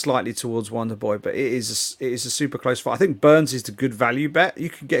lean slightly towards Wonderboy, but it is a super close fight. I think Burns is the good value bet. You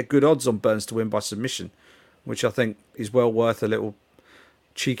can get good odds on Burns to win by submission, which I think is well worth a little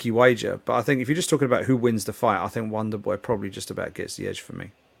cheeky wager. But I think if you're just talking about who wins the fight, I think Wonderboy probably just about gets the edge for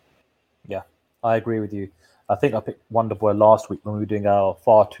me. Yeah, I agree with you. I think I picked Wonderboy last week when we were doing our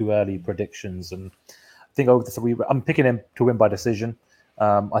far too early predictions, and I think over the three, I'm picking him to win by decision.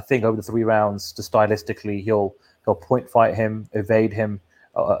 I think over the 3 rounds, just stylistically, he'll point fight him, evade him,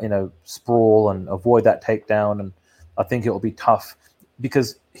 sprawl and avoid that takedown. And I think it'll be tough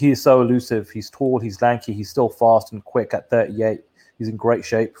because he is so elusive. He's tall, he's lanky, he's still fast and quick at 38. He's in great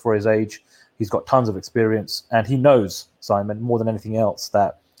shape for his age. He's got tons of experience, and he knows, Simon, more than anything else,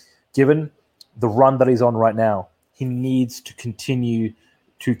 that given the run that he's on right now, he needs to continue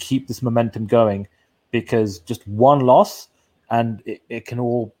to keep this momentum going, because just one loss and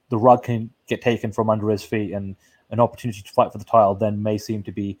the rug can get taken from under his feet, and an opportunity to fight for the title then may seem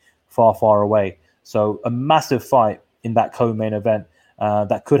to be far, far away. So a massive fight in that co-main event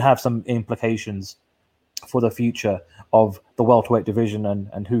that could have some implications for the future of the welterweight division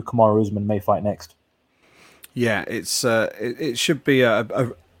and who Kamaru Usman may fight next. Yeah, it should be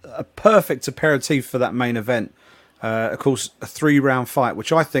a perfect aperitif for that main event. Of course, a 3-round fight,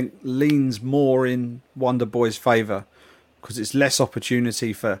 which I think leans more in Wonderboy's favour because it's less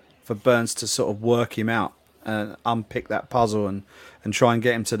opportunity for Burns to sort of work him out and unpick that puzzle and try and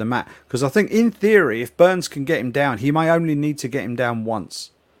get him to the mat. Because I think, in theory, if Burns can get him down, he may only need to get him down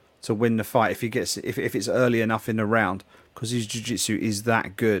once to win the fight if it's early enough in the round, because his jiu-jitsu is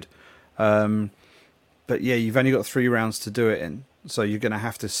that good. But yeah, you've only got 3 rounds to do it in, so you're going to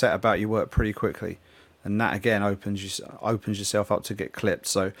have to set about your work pretty quickly. And that, again, opens yourself up to get clipped.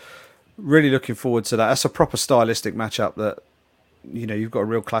 So really looking forward to that. That's a proper stylistic matchup that, you've got a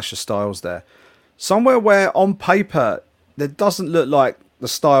real clash of styles there. Somewhere where, on paper, there doesn't look like the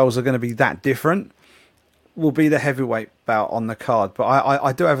styles are going to be that different will be the heavyweight bout on the card. But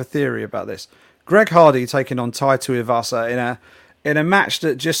I do have a theory about this. Greg Hardy taking on Tai Tuivasa in a match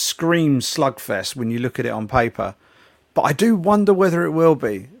that just screams slugfest when you look at it on paper. But I do wonder whether it will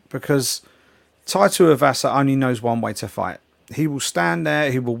be, because Tai Tuivasa only knows one way to fight. He will stand there,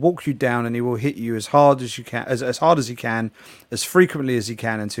 he will walk you down, and he will hit you as hard as you can, as hard as he can, as frequently as he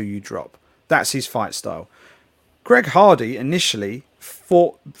can until you drop. That's his fight style. Greg Hardy initially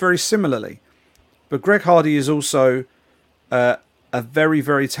fought very similarly, but Greg Hardy is also a very,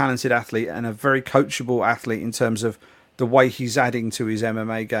 very talented athlete and a very coachable athlete in terms of the way he's adding to his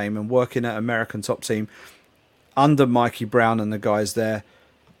MMA game and working at American Top Team under Mikey Brown and the guys there.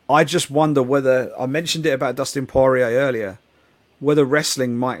 I just wonder whether, I mentioned it about Dustin Poirier earlier, whether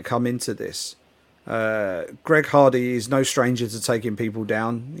wrestling might come into this. Greg Hardy is no stranger to taking people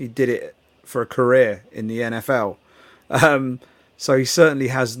down. He did it for a career in the NFL. So he certainly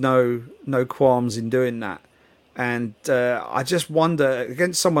has no qualms in doing that. And I just wonder,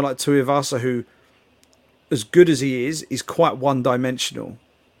 against someone like Tuivasa, who, as good as he is quite one-dimensional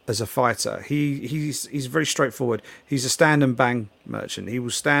as a fighter. He's very straightforward. He's a stand and bang merchant. He will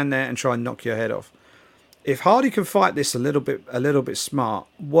stand there and try and knock your head off. If Hardy can fight this a little bit smart,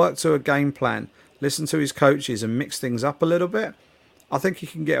 work to a game plan, listen to his coaches and mix things up a little bit, I think he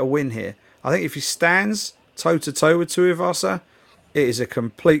can get a win here. I think if he stands toe-to-toe with Tuivasa, it is a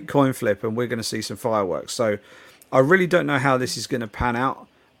complete coin flip and we're going to see some fireworks. So I really don't know how this is going to pan out,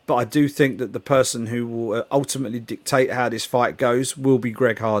 but I do think that the person who will ultimately dictate how this fight goes will be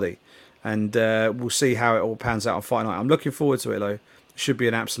Greg Hardy. And we'll see how it all pans out on Fight Night. I'm looking forward to it, though. should be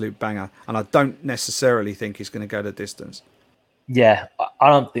an absolute banger. And I don't necessarily think he's going to go the distance. Yeah, I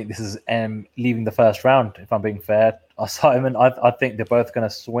don't think this is leaving the first round, if I'm being fair. Simon, I think they're both going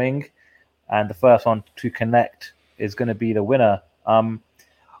to swing, and the first one to connect is going to be the winner. I'm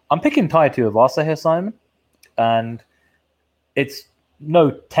picking Tai Tuivasa here, Simon, and it's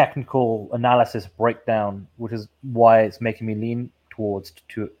no technical analysis breakdown, which is why it's making me lean towards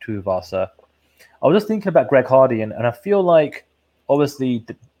Tuivasa. I was just thinking about Greg Hardy, and I feel like, obviously,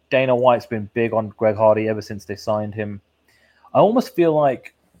 Dana White's been big on Greg Hardy ever since they signed him. I almost feel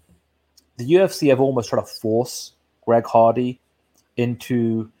like the UFC have almost tried to force Greg Hardy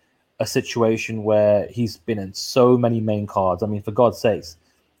into a situation where he's been in so many main cards. I mean, for God's sakes,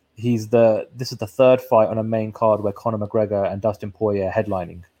 this is the third fight on a main card where Conor McGregor and Dustin Poirier are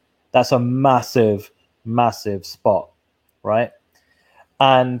headlining. That's a massive, massive spot, right?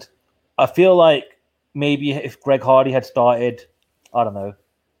 And I feel like maybe if Greg Hardy had started, I don't know,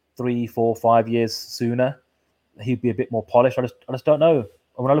 3, 4, 5 years sooner, he'd be a bit more polished. I just don't know.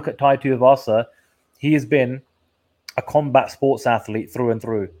 When I look at Tai Tuivasa, he has been a combat sports athlete through and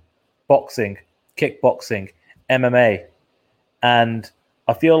through. Boxing, kickboxing, MMA. And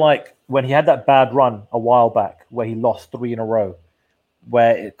I feel like when he had that bad run a while back where he lost 3 in a row,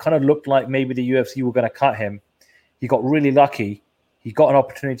 where it kind of looked like maybe the UFC were going to cut him, he got really lucky. He got an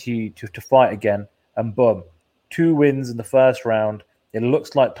opportunity to fight again, and boom, 2 wins in the first round. It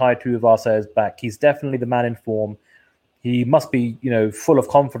looks like Tai Tuivasa is back. He's definitely the man in form. He must be, full of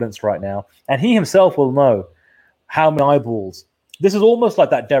confidence right now. And he himself will know how many eyeballs. This is almost like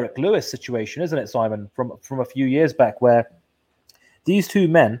that Derek Lewis situation, isn't it, Simon, from a few years back, where these two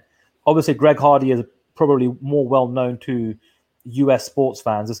men, obviously Greg Hardy is probably more well-known to US sports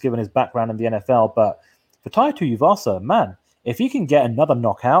fans, just given his background in the NFL. But for Tai Tuivasa, man, if he can get another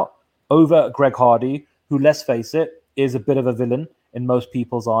knockout over Greg Hardy, who, let's face it, is a bit of a villain in most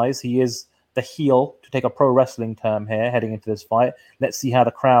people's eyes. He is the heel, to take a pro wrestling term here, heading into this fight. Let's see how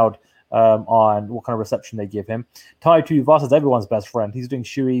the crowd are and what kind of reception they give him. Tai Tuivasa is everyone's best friend. He's doing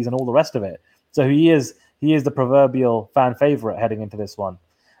shoeies and all the rest of it. So he is the proverbial fan favorite heading into this one.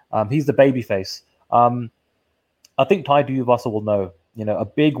 He's the babyface. I think Tai Tuivasa will know. A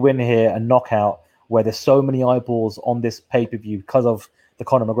big win here, a knockout, where there's so many eyeballs on this pay-per-view because of the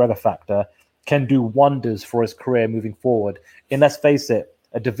Conor McGregor factor, can do wonders for his career moving forward. And let's face it,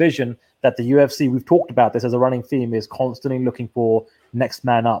 a division that the UFC, we've talked about this as a running theme, is constantly looking for next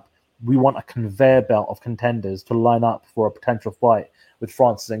man up. We want a conveyor belt of contenders to line up for a potential fight with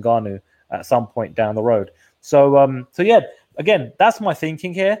Francis Ngannou at some point down the road. So yeah, again, that's my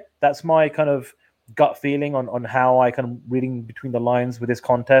thinking here. That's my kind of gut feeling on how I kind of reading between the lines with this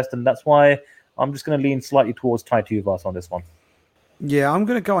contest. And that's why I'm just going to lean slightly towards Tai Tuivasa on this one. Yeah, I'm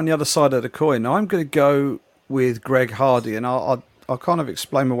going to go on the other side of the coin. I'm going to go with Greg Hardy, and I'll kind of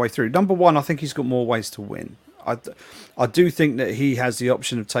explain my way through. Number one, I think he's got more ways to win. I do think that he has the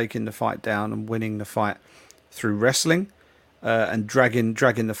option of taking the fight down and winning the fight through wrestling and dragging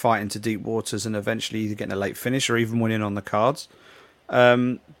the fight into deep waters and eventually either getting a late finish or even winning on the cards.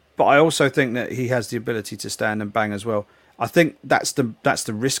 But I also think that he has the ability to stand and bang as well. I think that's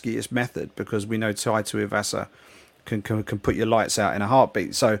the riskiest method because we know Tai Tuivasa can put your lights out in a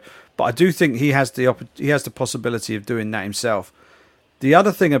heartbeat. So, but I do think he has the possibility of doing that himself. The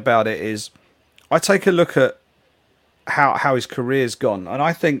other thing about it is, I take a look at how his career's gone, and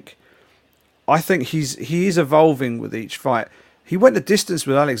I think he is evolving with each fight. He went the distance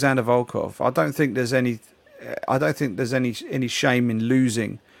with Alexander Volkov. I don't think there's any shame in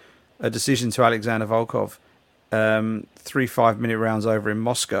losing a decision to Alexander Volkov. 3 5-minute rounds over in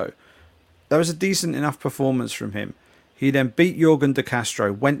Moscow. That was a decent enough performance from him. He then beat Jorgen De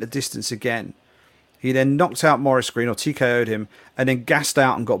Castro, went the distance again. He then knocked out Morris Green, or TKO'd him, and then gassed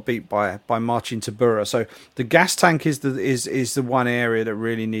out and got beat by Marcin Tybura. So the gas tank is the one area that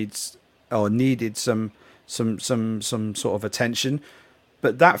really needed some sort of attention.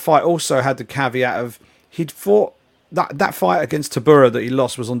 But that fight also had the caveat of he'd fought that fight against Tybura that he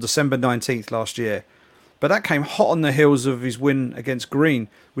lost was on December 19th last year. But that came hot on the heels of his win against Green,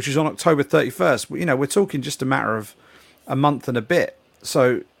 which was on October 31st. We're talking just a matter of a month and a bit.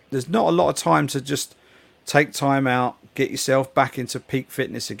 So there's not a lot of time to just take time out, get yourself back into peak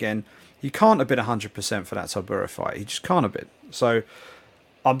fitness again. He can't have been 100% for that Tybura fight. He just can't have been. So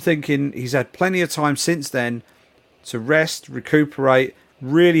I'm thinking he's had plenty of time since then to rest, recuperate,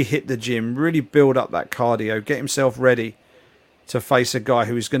 really hit the gym, really build up that cardio, get himself ready to face a guy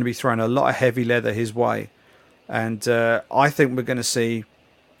who is going to be throwing a lot of heavy leather his way. And I think we're going to see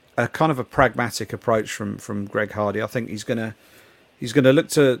a kind of a pragmatic approach from Greg Hardy. I think he's going to look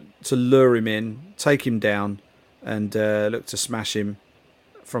to lure him in, take him down, and look to smash him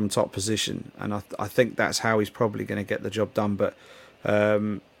from top position, and I think that's how he's probably going to get the job done. But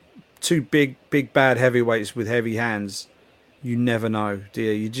two big bad heavyweights with heavy hands, you never know, do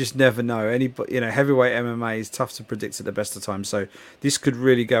you? You just never know. Heavyweight MMA is tough to predict at the best of times. So this could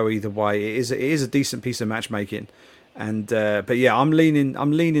really go either way. It is a decent piece of matchmaking, and but yeah, I'm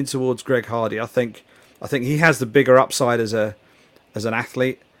leaning towards Greg Hardy. I think he has the bigger upside as an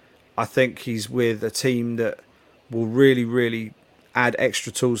athlete. I think he's with a team that will really add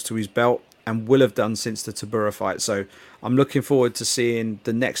extra tools to his belt and will have done since the Tabura fight. So I'm looking forward to seeing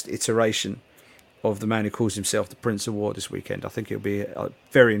the next iteration of the man who calls himself the Prince of War this weekend. I think it'll be a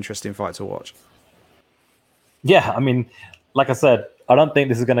very interesting fight to watch. Yeah, I mean, like I said, I don't think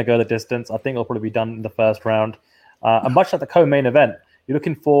this is going to go the distance. I think it'll probably be done in the first round. And much like the co-main event, you're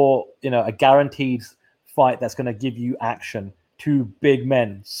looking for a guaranteed fight that's going to give you action. Two big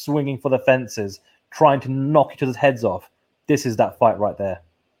men swinging for the fences, trying to knock each other's heads off. This is that fight right there.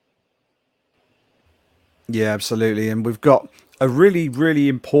 Yeah, absolutely. And we've got a really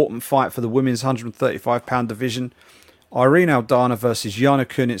important fight for the women's 135-pound division. Irene Aldana versus Yana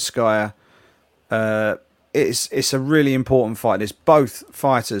Kunitskaya. It's a really important fight. There's both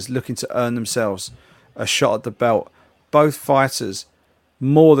fighters looking to earn themselves a shot at the belt. Both fighters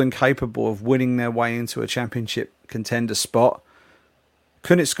more than capable of winning their way into a championship contender spot.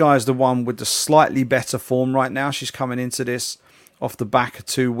 Kunitskaya is the one with the slightly better form right now. She's coming into this off the back of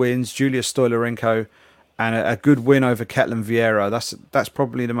 2 wins, Julia Stoilarenko and a good win over Ketlin Vieira. That's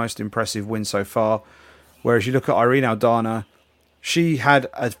probably the most impressive win so far. Whereas you look at Irene Aldana, she had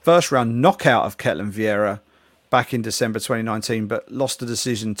a first round knockout of Ketlin Vieira back in December 2019, but lost the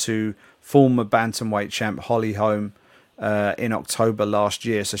decision to former bantamweight champ Holly Holm in October last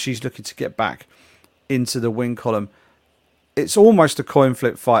year. So she's looking to get back into the win column. It's almost a coin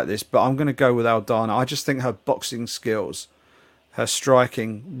flip fight, this, but I'm going to go with Aldana. I just think her boxing skills, her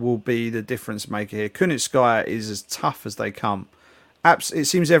striking will be the difference maker here. Kunitskaya is as tough as they come. It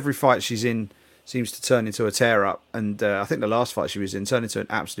seems every fight she's in seems to turn into a tear-up, and I think the last fight she was in turned into an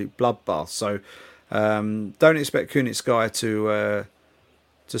absolute bloodbath. So don't expect Kunitskaya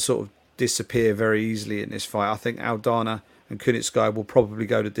to sort of disappear very easily in this fight. I think Aldana and Kunitskaya will probably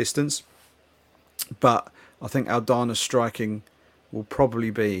go the distance, but I think Aldana's striking will probably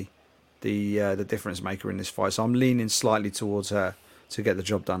be the difference maker in this fight. So I'm leaning slightly towards her to get the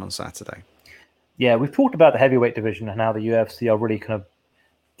job done on Saturday. Yeah, we've talked about the heavyweight division and how the UFC are really kind of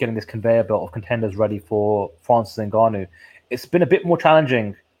getting this conveyor belt of contenders ready for Francis Ngannou. It's been a bit more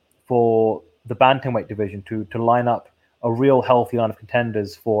challenging for the bantamweight division to line up a real healthy line of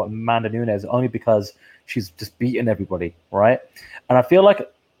contenders for Amanda Nunes, only because she's just beaten everybody, right? And I feel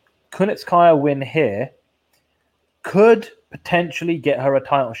like Kunitskaya win here could potentially get her a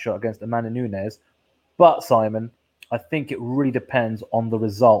title shot against Amanda Nunes. But, Simon, I think it really depends on the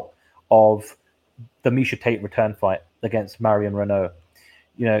result of the Miesha Tate return fight against Marion Renault.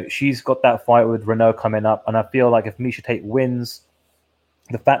 She's got that fight with Renault coming up, and I feel like if Miesha Tate wins,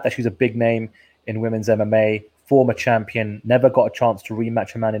 the fact that she's a big name in women's MMA, former champion, never got a chance to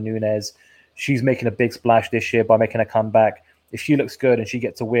rematch Amanda Nunes, she's making a big splash this year by making a comeback. If she looks good and she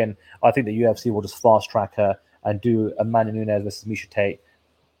gets a win, I think the UFC will just fast-track her and do Amanda Nunes versus Miesha Tate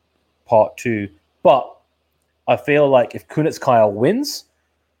part 2. But I feel like if Kunitskaya wins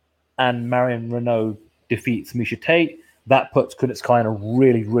and Marion Renault defeats Miesha Tate, that puts Kunitskaya in a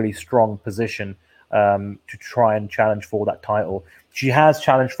really strong position to try and challenge for that title. She has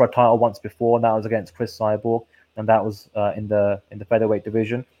challenged for a title once before, and that was against Chris Cyborg, and that was in the featherweight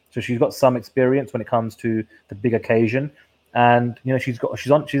division. So she's got some experience when it comes to the big occasion, and she's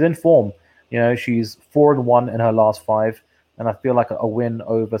in form. She's 4-1 in her last 5, and I feel like a win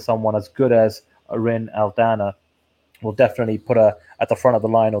over someone as good as Irene Aldana will definitely put her at the front of the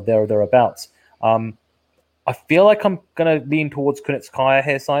line or there or thereabouts. I feel like I'm going to lean towards Kunitskaya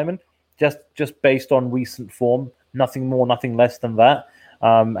here, Simon, just based on recent form. Nothing more, nothing less than that.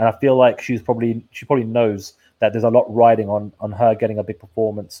 And I feel like she probably knows that there's a lot riding on her getting a big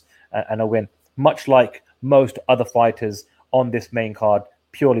performance and a win, much like most other fighters on this main card,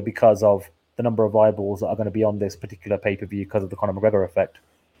 purely because of the number of eyeballs that are going to be on this particular pay-per-view because of the Conor McGregor effect.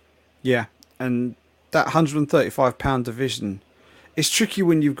 Yeah, and that 135-pound division, it's tricky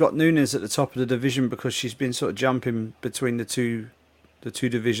when you've got Nunes at the top of the division because she's been sort of jumping between the two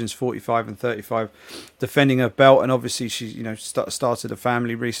divisions, 45 and 35, defending her belt, and obviously she's started a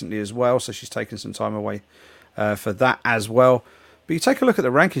family recently as well, so she's taken some time away for that as well. But you take a look at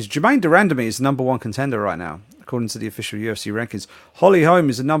the rankings. Jermaine Durandamy is the number 1 contender right now, according to the official UFC rankings. Holly Holm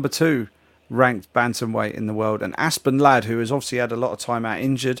is the number 2 ranked bantamweight in the world, and Aspen Ladd, who has obviously had a lot of time out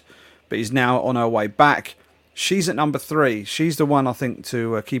injured, but is now on her way back, she's at number 3. She's the one I think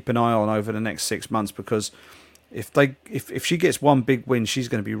to keep an eye on over the next 6 months, because if she gets one big win, she's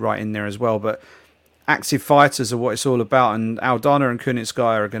going to be right in there as well. But active fighters are what it's all about, and Aldana and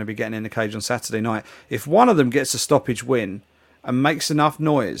Kunitskaya are going to be getting in the cage on Saturday night. If one of them gets a stoppage win and makes enough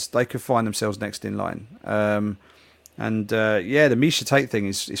noise, they could find themselves next in line. The Misha Tate thing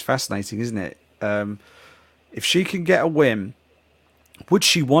is fascinating, isn't it? If she can get a win, would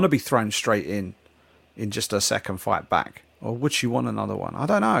she want to be thrown straight in just her second fight back, or would she want another one? I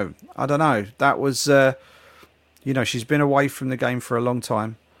don't know. That was, she's been away from the game for a long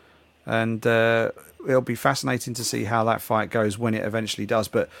time, and it'll be fascinating to see how that fight goes when it eventually does.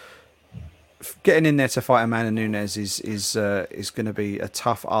 But getting in there to fight Amanda Nunes is going to be a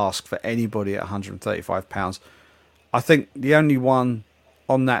tough ask for anybody at 135 pounds. I think the only one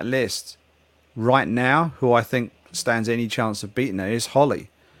on that list right now who I think stands any chance of beating her is Holly,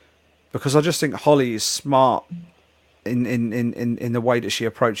 because I just think Holly is smart in the way that she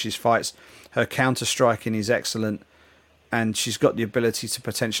approaches fights. Her counter striking is excellent, and she's got the ability to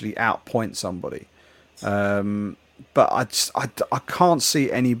potentially outpoint somebody. But I can't see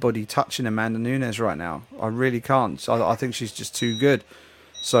anybody touching Amanda Nunes right now. I really can't. I think she's just too good.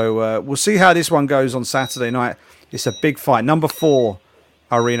 So we'll see how this one goes on Saturday night. It's a big fight. Number 4,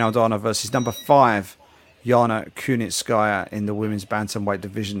 Irene Aldana versus number 5, Yana Kunitskaya in the women's bantamweight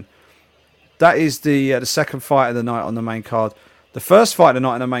division. That is the second fight of the night on the main card. The first fight of the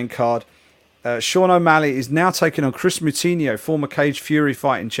night on the main card, Sean O'Malley is now taking on Chris Moutinho, former Cage Fury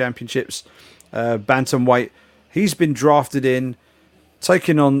Fighting Championships bantamweight. He's been drafted in,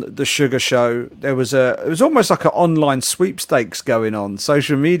 taking on the Sugar Show. It was almost like an online sweepstakes going on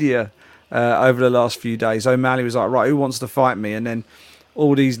social media over the last few days. O'Malley was like, right, who wants to fight me? And then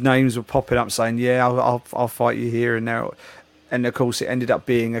all these names were popping up saying, yeah, I'll fight you here and now. And of course, it ended up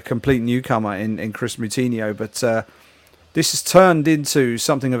being a complete newcomer in Chris Moutinho. But this has turned into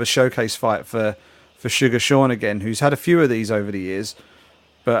something of a showcase fight for Sugar Sean again, who's had a few of these over the years.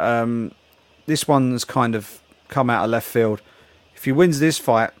 But this one's kind of come out of left field. If he wins this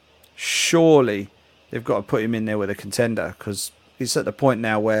fight, surely they've got to put him in there with a contender, because it's at the point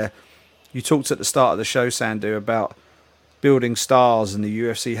now where you talked at the start of the show, Sandu, about building stars and the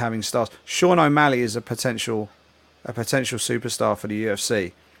UFC having stars. Sean O'Malley is a potential superstar for the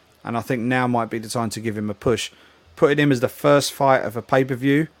UFC, and I think now might be the time to give him a push. Putting him as the first fight of a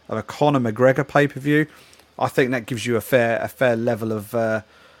pay-per-view, of a Conor McGregor pay-per-view, I think that gives you a fair level of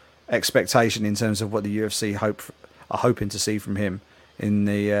expectation in terms of what the UFC are hoping to see from him in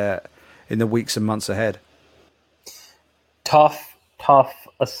the weeks and months ahead. Tough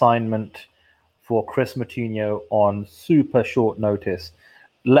assignment for Chris Moutinho on super short notice,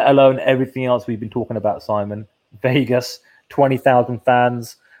 let alone everything else we've been talking about, Simon. Vegas, 20,000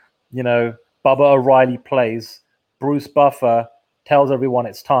 fans, Bubba O'Reilly plays, Bruce Buffer tells everyone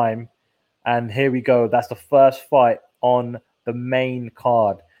it's time, and here we go. That's the first fight on the main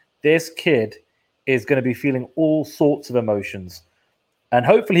card. This kid is going to be feeling all sorts of emotions, and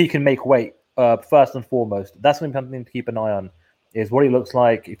hopefully he can make weight first and foremost. That's something to keep an eye on, is what he looks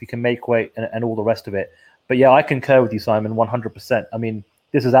like, if he can make weight and all the rest of it. But yeah, I concur with you, Simon, 100%. I mean,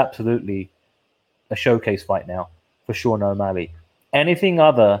 this is absolutely a showcase fight now for Sean O'Malley. Anything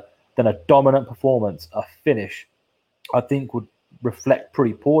other than a dominant performance, a finish, I think would reflect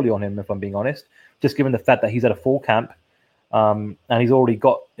pretty poorly on him, if I'm being honest, just given the fact that he's at a full camp and he's already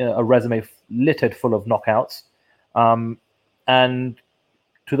got a resume littered full of knockouts. And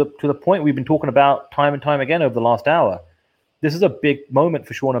to the point we've been talking about time and time again over the last hour, this is a big moment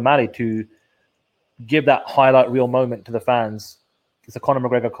for Sean O'Malley to give that highlight reel moment to the fans. It's a Conor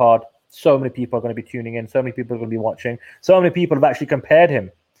McGregor card. So many people are going to be tuning in. So many people are going to be watching. So many people have actually compared him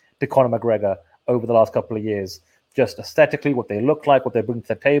to Conor McGregor over the last couple of years. Just aesthetically, what they look like, what they bring to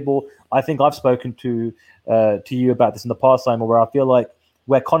the table. I think I've spoken to you about this in the past, Simon, where I feel like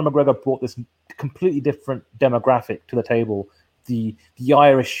where Conor McGregor brought this completely different demographic to the table, the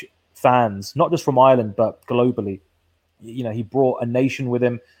Irish fans, not just from Ireland, but globally. He brought a nation with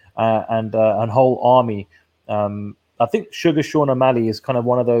him and a whole army. I think Sugar Sean O'Malley is kind of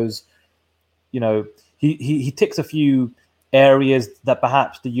one of those, he ticks a few areas that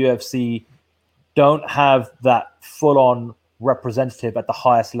perhaps the UFC don't have that full-on representative at the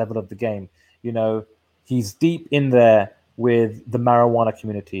highest level of the game. He's deep in there with the marijuana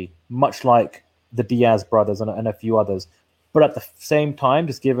community, much like the Diaz brothers and a few others. But at the same time,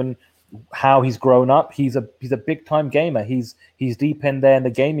 just given how he's grown up, he's a big-time gamer. He's deep in there in the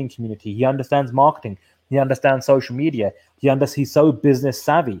gaming community. He understands marketing. He understands social media. He's so business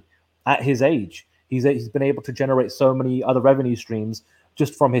savvy at his age. He's been able to generate so many other revenue streams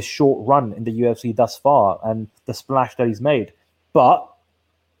just from his short run in the UFC thus far and the splash that he's made. But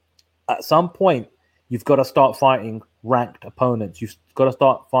at some point, you've got to start fighting ranked opponents. You've got to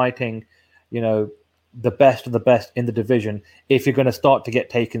start fighting, the best of the best in the division if you're going to start to get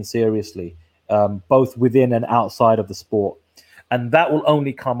taken seriously, both within and outside of the sport. And that will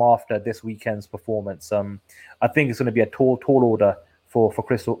only come after this weekend's performance. I think it's going to be a tall order for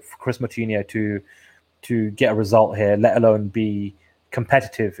Chris Moutinho to get a result here, let alone be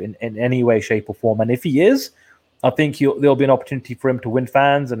competitive in any way, shape, or form. And if he is, I think there'll be an opportunity for him to win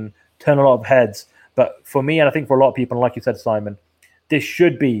fans and turn a lot of heads. But for me, and I think for a lot of people, like you said, Simon, this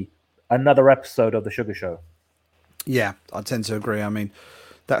should be another episode of the Sugar Show. Yeah, I tend to agree. I mean,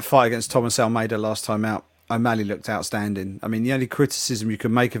 that fight against Thomas Almeida last time out, O'Malley looked outstanding. I mean, the only criticism you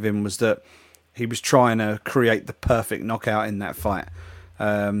could make of him was that he was trying to create the perfect knockout in that fight.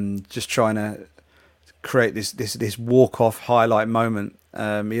 Just trying to create this walk-off highlight moment.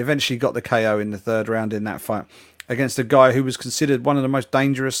 He eventually got the KO in the third round in that fight against a guy who was considered one of the most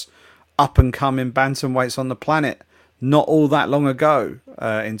dangerous up-and-coming bantamweights on the planet not all that long ago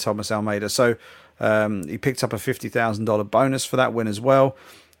in Thomas Almeida. So he picked up a $50,000 bonus for that win as well.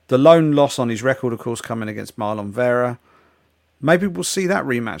 The lone loss on his record, of course, coming against Marlon Vera. Maybe we'll see that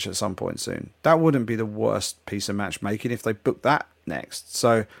rematch at some point soon. That wouldn't be the worst piece of matchmaking if they book that next.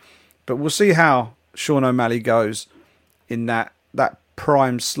 So, but we'll see how Sean O'Malley goes in that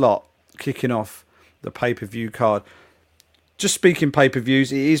prime slot, kicking off the pay-per-view card. Just speaking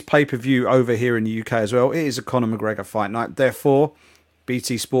pay-per-views, it is pay-per-view over here in the UK as well. It is a Conor McGregor fight night. Therefore,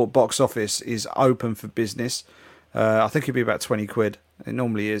 BT Sport box office is open for business. I think it'd be about 20 quid. It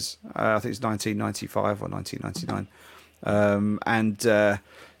normally is. I think it's 19.95 or 19.99. And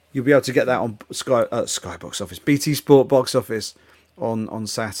you'll be able to get that on Sky box office, BT Sport box office on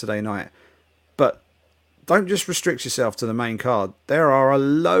Saturday night. But don't just restrict yourself to the main card. There are a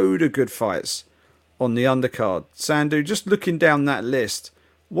load of good fights on the undercard. Sandu, just looking down that list,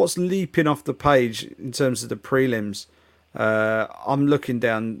 what's leaping off the page in terms of the prelims? I'm looking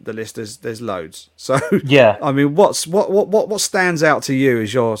down the list. There's loads. So yeah, I mean, what stands out to you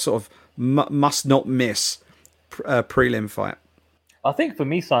as your sort of must not miss prelim fight? I think for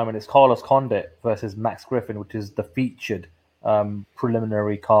me, Simon, it's Carlos Condit versus Max Griffin, which is the featured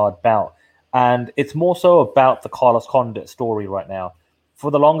preliminary card bout, and it's more so about the Carlos Condit story right now. For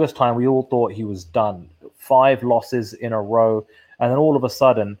the longest time, we all thought he was done. 5 losses in a row, and then all of a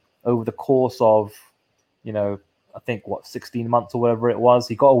sudden, over the course of, I think 16 months or whatever it was,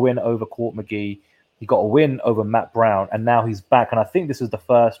 he got a win over Court McGee, he got a win over Matt Brown, and now he's back. And I think this is the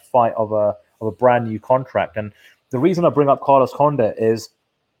first fight of a brand new contract. And the reason I bring up Carlos Condit is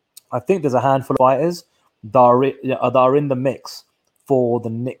I think there's a handful of fighters that are in the mix for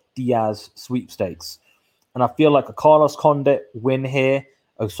the Nick Diaz sweepstakes. And I feel like a Carlos Condit win here,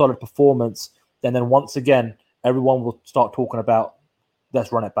 a solid performance, and then once again, everyone will start talking about,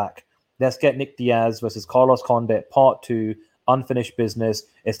 let's run it back. Let's get Nick Diaz versus Carlos Condit, part 2, unfinished business.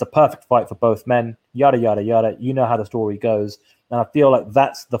 It's the perfect fight for both men, yada, yada, yada. You know how the story goes. And I feel like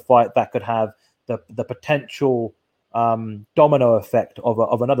that's the fight that could have the potential domino effect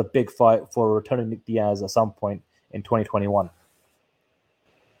of another big fight for returning Nick Diaz at some point in 2021.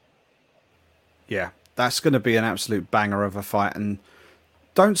 Yeah, that's going to be an absolute banger of a fight, and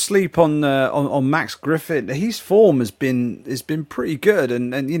don't sleep on Max Griffin. His form has been pretty good,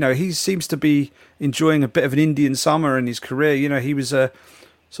 and he seems to be enjoying a bit of an Indian summer in his career. He was a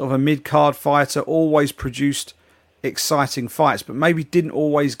sort of a mid-card fighter, always produced exciting fights, but maybe didn't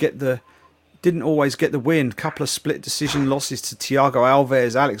always get the win. A couple of split decision losses to Thiago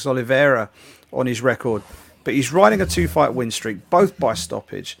Alves, Alex Oliveira on his record, but he's riding a 2-fight win streak, both by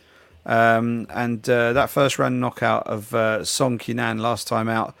stoppage. And that first round knockout of Song Kinan last time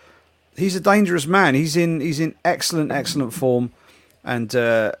out, he's a dangerous man. He's in excellent form, and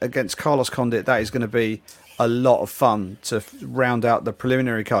against Carlos Condit, that is going to be a lot of fun to round out the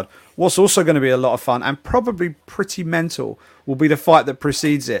preliminary card. What's also going to be a lot of fun and probably pretty mental will be the fight that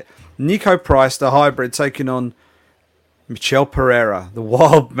precedes it. Nico Price, the hybrid, taking on Michel Pereira, the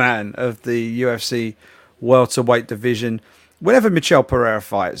wild man of the UFC welterweight division. Whenever Michel Pereira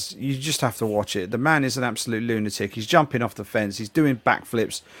fights, you just have to watch it. The man is an absolute lunatic. He's jumping off the fence. He's doing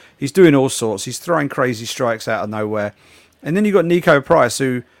backflips. He's doing all sorts. He's throwing crazy strikes out of nowhere. And then you've got Nico Price,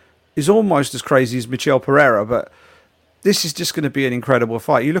 who is almost as crazy as Michel Pereira. But this is just going to be an incredible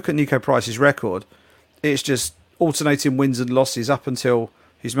fight. You look at Nico Price's record. It's just alternating wins and losses up until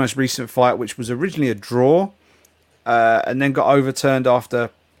his most recent fight, which was originally a draw. And then got overturned after,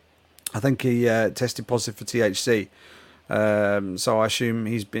 I think he tested positive for THC. So I assume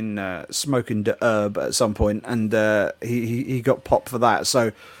he's been smoking the herb at some point, and he got popped for that.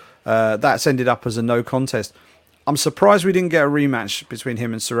 So that's ended up as a no contest. I'm surprised we didn't get a rematch between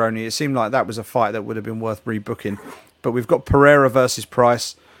him and Cerrone. It seemed like that was a fight that would have been worth rebooking. But we've got Pereira versus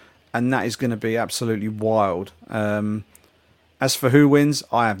Price, and that is going to be absolutely wild. As for who wins,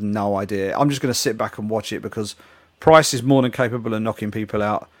 I have no idea. I'm just going to sit back and watch it because Price is more than capable of knocking people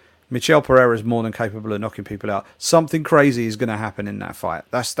out. Michel Pereira is more than capable of knocking people out. Something crazy is going to happen in that fight.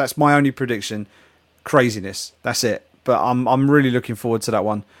 That's my only prediction. Craziness. That's it. But I'm really looking forward to that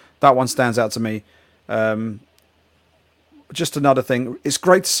one. That one stands out to me. Just another thing. It's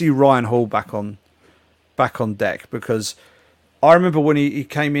great to see Ryan Hall back on deck, because I remember when he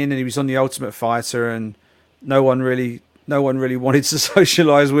came in and he was on the Ultimate Fighter, and no one really wanted to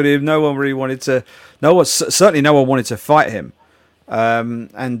socialize with him. Certainly no one wanted to fight him.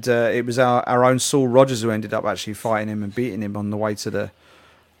 And it was our own Saul Rogers who ended up actually fighting him and beating him on the way to the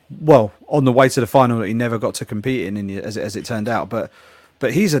final that he never got to compete in as it turned out. But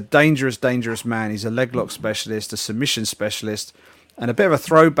he's a dangerous man. He's a leg lock specialist, a submission specialist, and a bit of a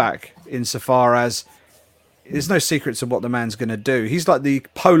throwback insofar as there's no secret to what the man's going to do. He's like the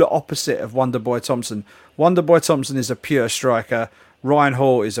polar opposite of Wonderboy Thompson. Wonderboy Thompson is a pure striker. Ryan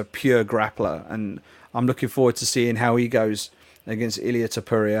Hall is a pure grappler, and I'm looking forward to seeing how he goes against Ilia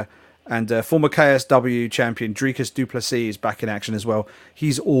Topuria. And former KSW champion Dricus du Plessis is back in action as well.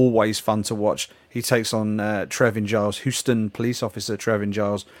 He's always fun to watch. He takes on Trevin Giles, Houston police officer Trevin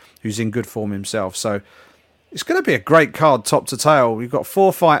Giles, who's in good form himself. So it's going to be a great card top to tail. We've got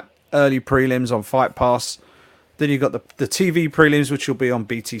 4 fight early prelims on Fight Pass. Then you've got the TV prelims, which will be on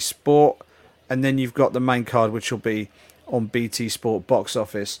BT Sport. And then you've got the main card, which will be on BT Sport Box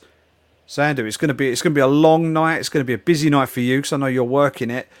Office. Sandu, it's going to be a long night. It's going to be a busy night for you because I know you're working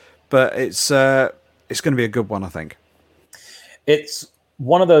it. But it's going to be a good one, I think. It's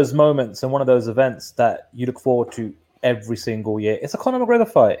one of those moments and one of those events that you look forward to every single year. It's a Conor McGregor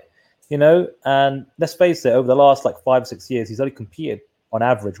fight, and let's face it, over the last 5-6 years, he's only competed on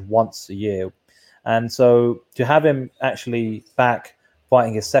average once a year. And so to have him actually back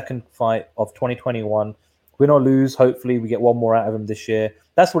fighting his second fight of 2021, win or lose, hopefully we get one more out of him this year.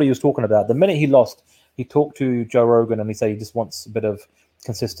 That's what he was talking about. The minute he lost, he talked to Joe Rogan and he said he just wants a bit of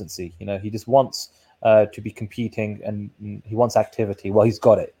consistency. He just wants to be competing and he wants activity. Well, he's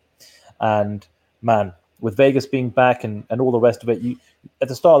got it. And man, with Vegas being back and all the rest of it, you at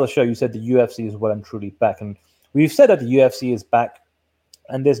the start of the show, you said the UFC is well and truly back. And we've said that the UFC is back,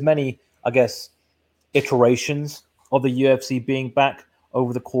 and there's many, I guess, iterations of the UFC being back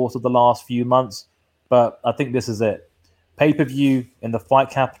over the course of the last few months. But I think this is it. Pay-per-view in the fight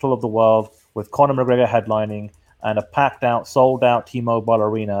capital of the world with Conor McGregor headlining and a packed out, sold out T-Mobile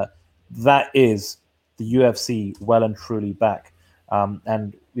Arena. That is the UFC well and truly back.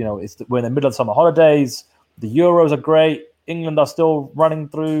 And we're in the middle of summer holidays. The Euros are great. England are still running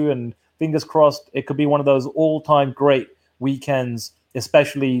through, and fingers crossed it could be one of those all-time great weekends,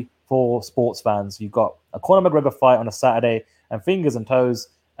 especially for sports fans. You've got a Conor McGregor fight on a Saturday, and fingers and toes,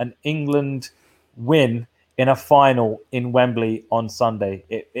 an England win in a final in Wembley on Sunday.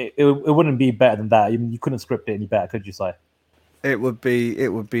 It wouldn't be better than that. You couldn't script it any better, could you, Si? It would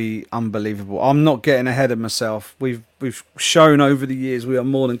be unbelievable. I'm not getting ahead of myself. We've shown over the years we are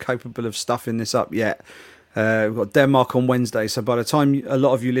more than capable of stuffing this up yet. We've got Denmark on Wednesday, so by the time a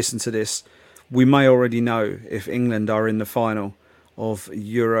lot of you listen to this, we may already know if England are in the final of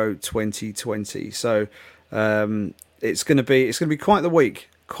Euro 2020. So it's going to be quite the week.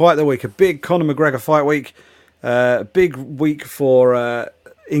 A big Conor McGregor fight week, a big week for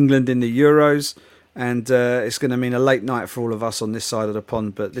England in the Euros, and it's going to mean a late night for all of us on this side of the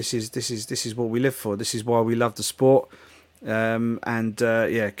pond. But this is what we live for. This is why we love the sport,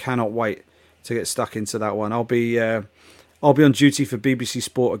 cannot wait to get stuck into that one. I'll be on duty for BBC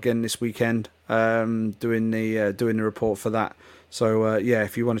Sport again this weekend, doing the report for that. So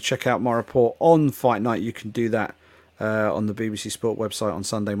if you want to check out my report on Fight Night, you can do that on the BBC Sport website on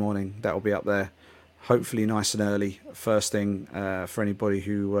Sunday morning. That will be up there, hopefully nice and early, first thing for anybody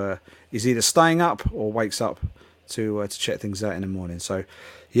who is either staying up or wakes up to check things out in the morning. So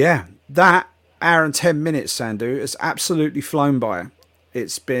that hour and 10 minutes, Sandu, has absolutely flown by.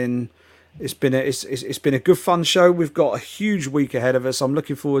 It's been a good fun show. We've got a huge week ahead of us. I'm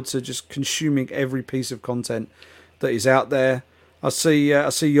looking forward to just consuming every piece of content that is out there. I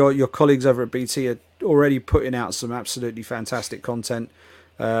see your colleagues over at BT are already putting out some absolutely fantastic content.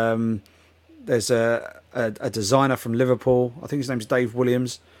 There's a designer from Liverpool. I think his name's Dave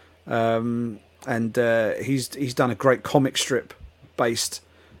Williams, and he's done a great comic strip based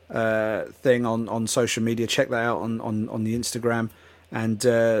thing on social media. Check that out on the Instagram. And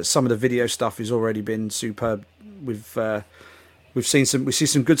some of the video stuff has already been superb. We see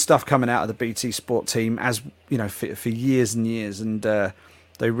some good stuff coming out of the BT Sport team, as you know, for years and years, and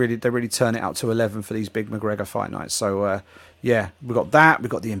they really turn it up to 11 for these big McGregor fight nights. So yeah, we've got that. We've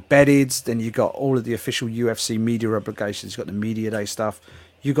got the embeddeds. Then you got all of the official UFC media obligations. You've got the media day stuff.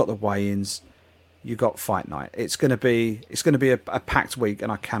 You got the weigh-ins. You got fight night. It's gonna be a packed week,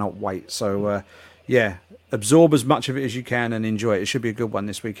 and I cannot wait. So yeah, absorb as much of it as you can and enjoy it. It should be a good one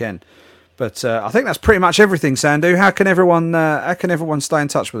this weekend. But I think that's pretty much everything, Sandu. How can everyone stay in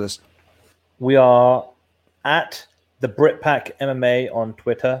touch with us? We are at the Britpack MMA on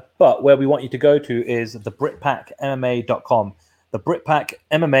Twitter, but where we want you to go to is the BritpackMMA.com. The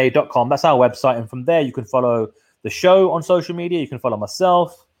BritpackMMA.com. That's our website, and from there you can follow the show on social media. You can follow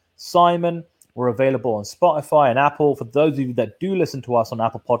myself, Simon. We're available on Spotify and Apple. For those of you that do listen to us on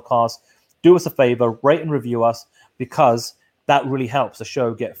Apple Podcasts, do us a favor, rate and review us, because that really helps the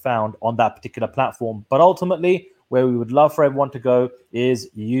show get found on that particular platform. But ultimately, where we would love for everyone to go is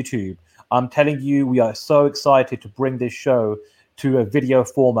YouTube. I'm telling you, we are so excited to bring this show to a video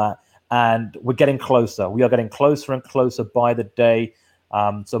format, and we're getting closer. We are getting closer and closer by the day.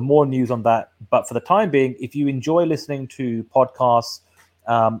 So more news on that. But for the time being, if you enjoy listening to podcasts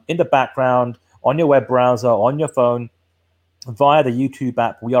in the background, on your web browser, on your phone, via the YouTube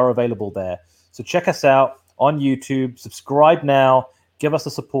app, we are available there. So check us out on YouTube. Subscribe now. Give us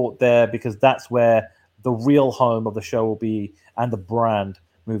the support there, because that's where the real home of the show will be, and the brand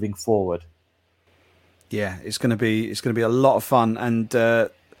moving forward. Yeah, it's going to be a lot of fun, and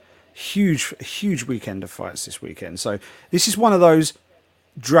huge weekend of fights this weekend. So this is one of those,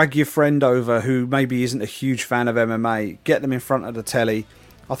 drag your friend over who maybe isn't a huge fan of MMA, get them in front of the telly.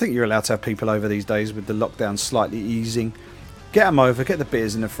 I think you're allowed to have people over these days with the lockdown slightly easing. Get them over, get the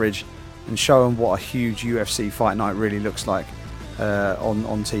beers in the fridge, and show them what a huge UFC fight night really looks like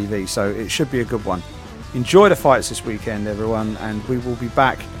on TV. So it should be a good one. Enjoy the fights this weekend, everyone, and we will be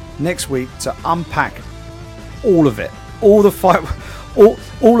back next week to unpack all of it, all the fight,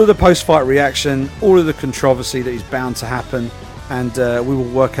 all of the post-fight reaction, all of the controversy that is bound to happen, and we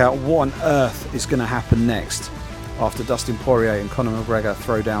will work out what on earth is going to happen next after Dustin Poirier and Conor McGregor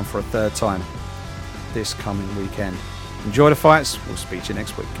throw down for a third time this coming weekend. Enjoy the fights. We'll speak to you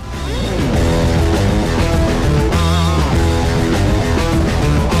next week.